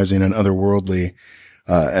mesmerizing and otherworldly.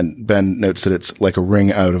 And Ben notes that it's like a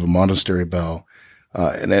ring out of a monastery bell.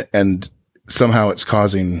 And somehow it's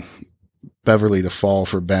causing Beverly to fall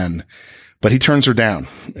for Ben. But he turns her down.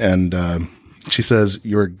 And she says,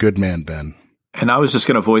 "You're a good man, Ben." And I was just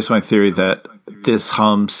going to voice my theory that this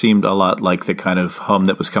hum seemed a lot like the kind of hum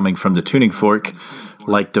that was coming from the tuning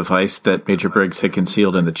fork-like device that Major Briggs had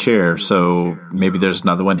concealed in the chair. So maybe there's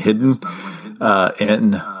another one hidden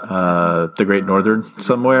in the Great Northern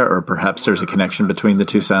somewhere, or perhaps there's a connection between the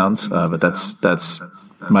two sounds. But that's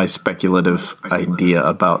my speculative idea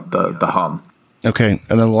about the hum. Okay,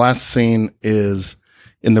 and then the last scene is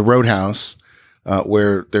in the Roadhouse,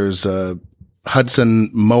 where there's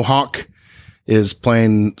Hudson Mohawk is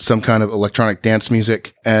playing some kind of electronic dance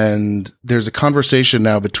music, and there's a conversation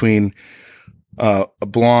now between a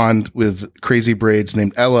blonde with crazy braids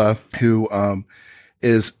named Ella, who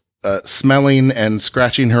is smelling and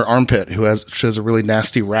scratching her armpit, she has a really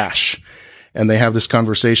nasty rash. And they have this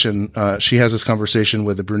conversation. She has this conversation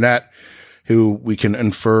with a brunette who we can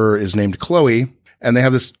infer is named Chloe. And they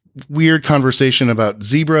have this weird conversation about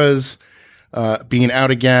zebras being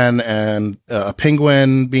out again and a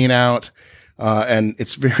penguin being out. And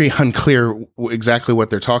it's very unclear exactly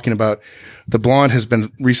what they're talking about. The blonde has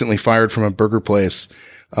been recently fired from a burger place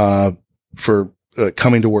for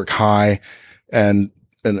coming to work high. And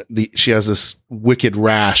she has this wicked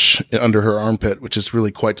rash under her armpit, which is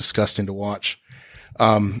really quite disgusting to watch.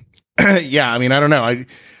 Yeah, I mean, I don't know.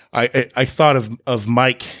 I thought of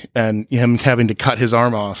Mike and him having to cut his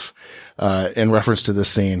arm off in reference to this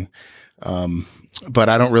scene, but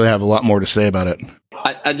I don't really have a lot more to say about it.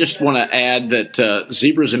 I just want to add that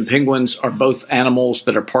zebras and penguins are both animals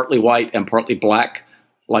that are partly white and partly black,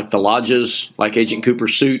 like the lodges, like Agent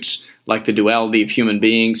Cooper's suits, like the duality of human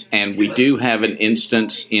beings. And we do have an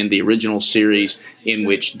instance in the original series in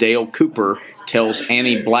which Dale Cooper tells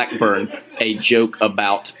Annie Blackburn a joke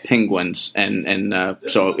about penguins. And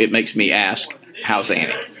so it makes me ask, how's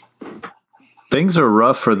Annie? Things are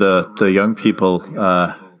rough for the young people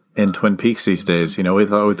in Twin Peaks these days. You know,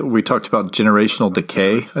 we talked about generational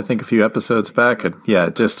decay, I think, a few episodes back. And yeah,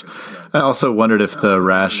 I also wondered if the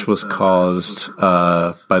rash was caused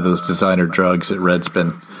by those designer drugs that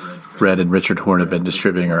Red and Richard Horne have been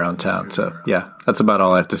distributing around town. So yeah, that's about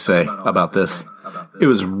all I have to say about this. It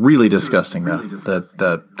was really disgusting, though.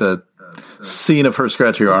 The scene of her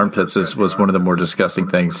scratching her armpits was one of the more disgusting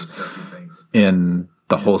things in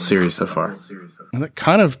the whole series so far. And it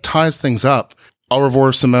kind of ties things up. Au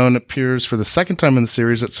revoir, Simone appears for the second time in the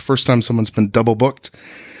series. It's the first time someone's been double booked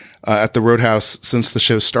at the Roadhouse since the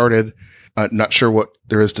show started. Not sure what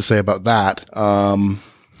there is to say about that.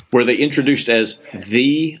 Were they introduced as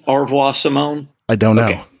the Au revoir, Simone? I don't know.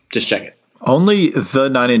 Okay, just check it. Only the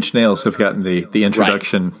Nine Inch Nails have gotten the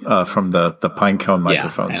introduction from the Pinecone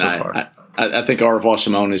microphone so far. I think Au revoir,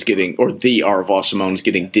 Simone is getting, or the Au revoir, Simone is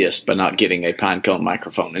getting dissed by not getting a Pinecone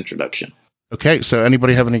microphone introduction. Okay, so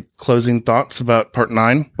anybody have any closing thoughts about Part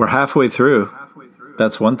 9? We're halfway through.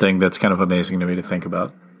 That's one thing that's kind of amazing to me to think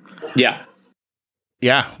about. Yeah.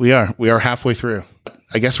 Yeah, we are. We are halfway through.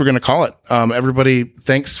 I guess we're going to call it. Everybody,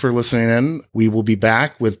 thanks for listening in. We will be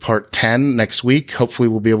back with Part 10 next week. Hopefully,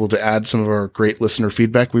 we'll be able to add some of our great listener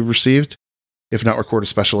feedback we've received. If not, record a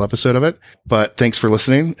special episode of it. But thanks for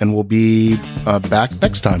listening, and we'll be back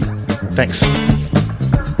next time. Thanks.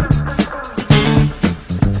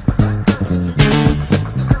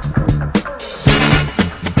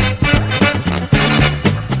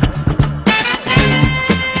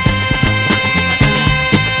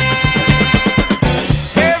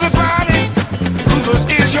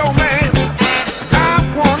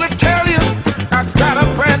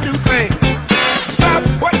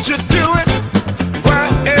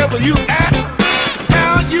 You at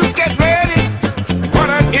now you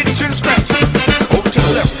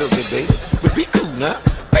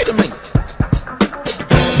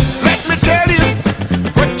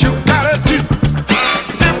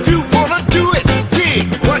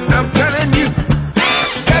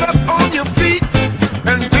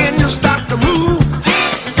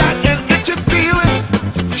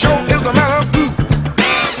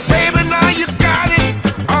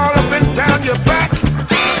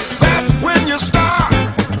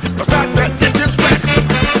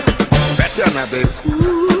that,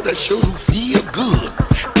 ooh, that sure do feel good.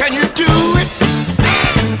 Can you do it?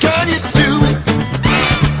 Can you do it?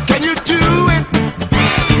 Can you do it?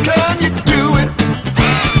 Can you do it?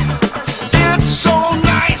 It's so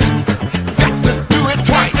nice, got to do it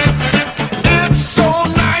twice. It's so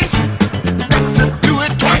nice, got to do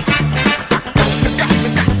it twice.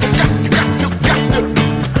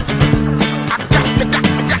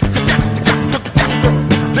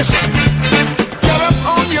 Listen.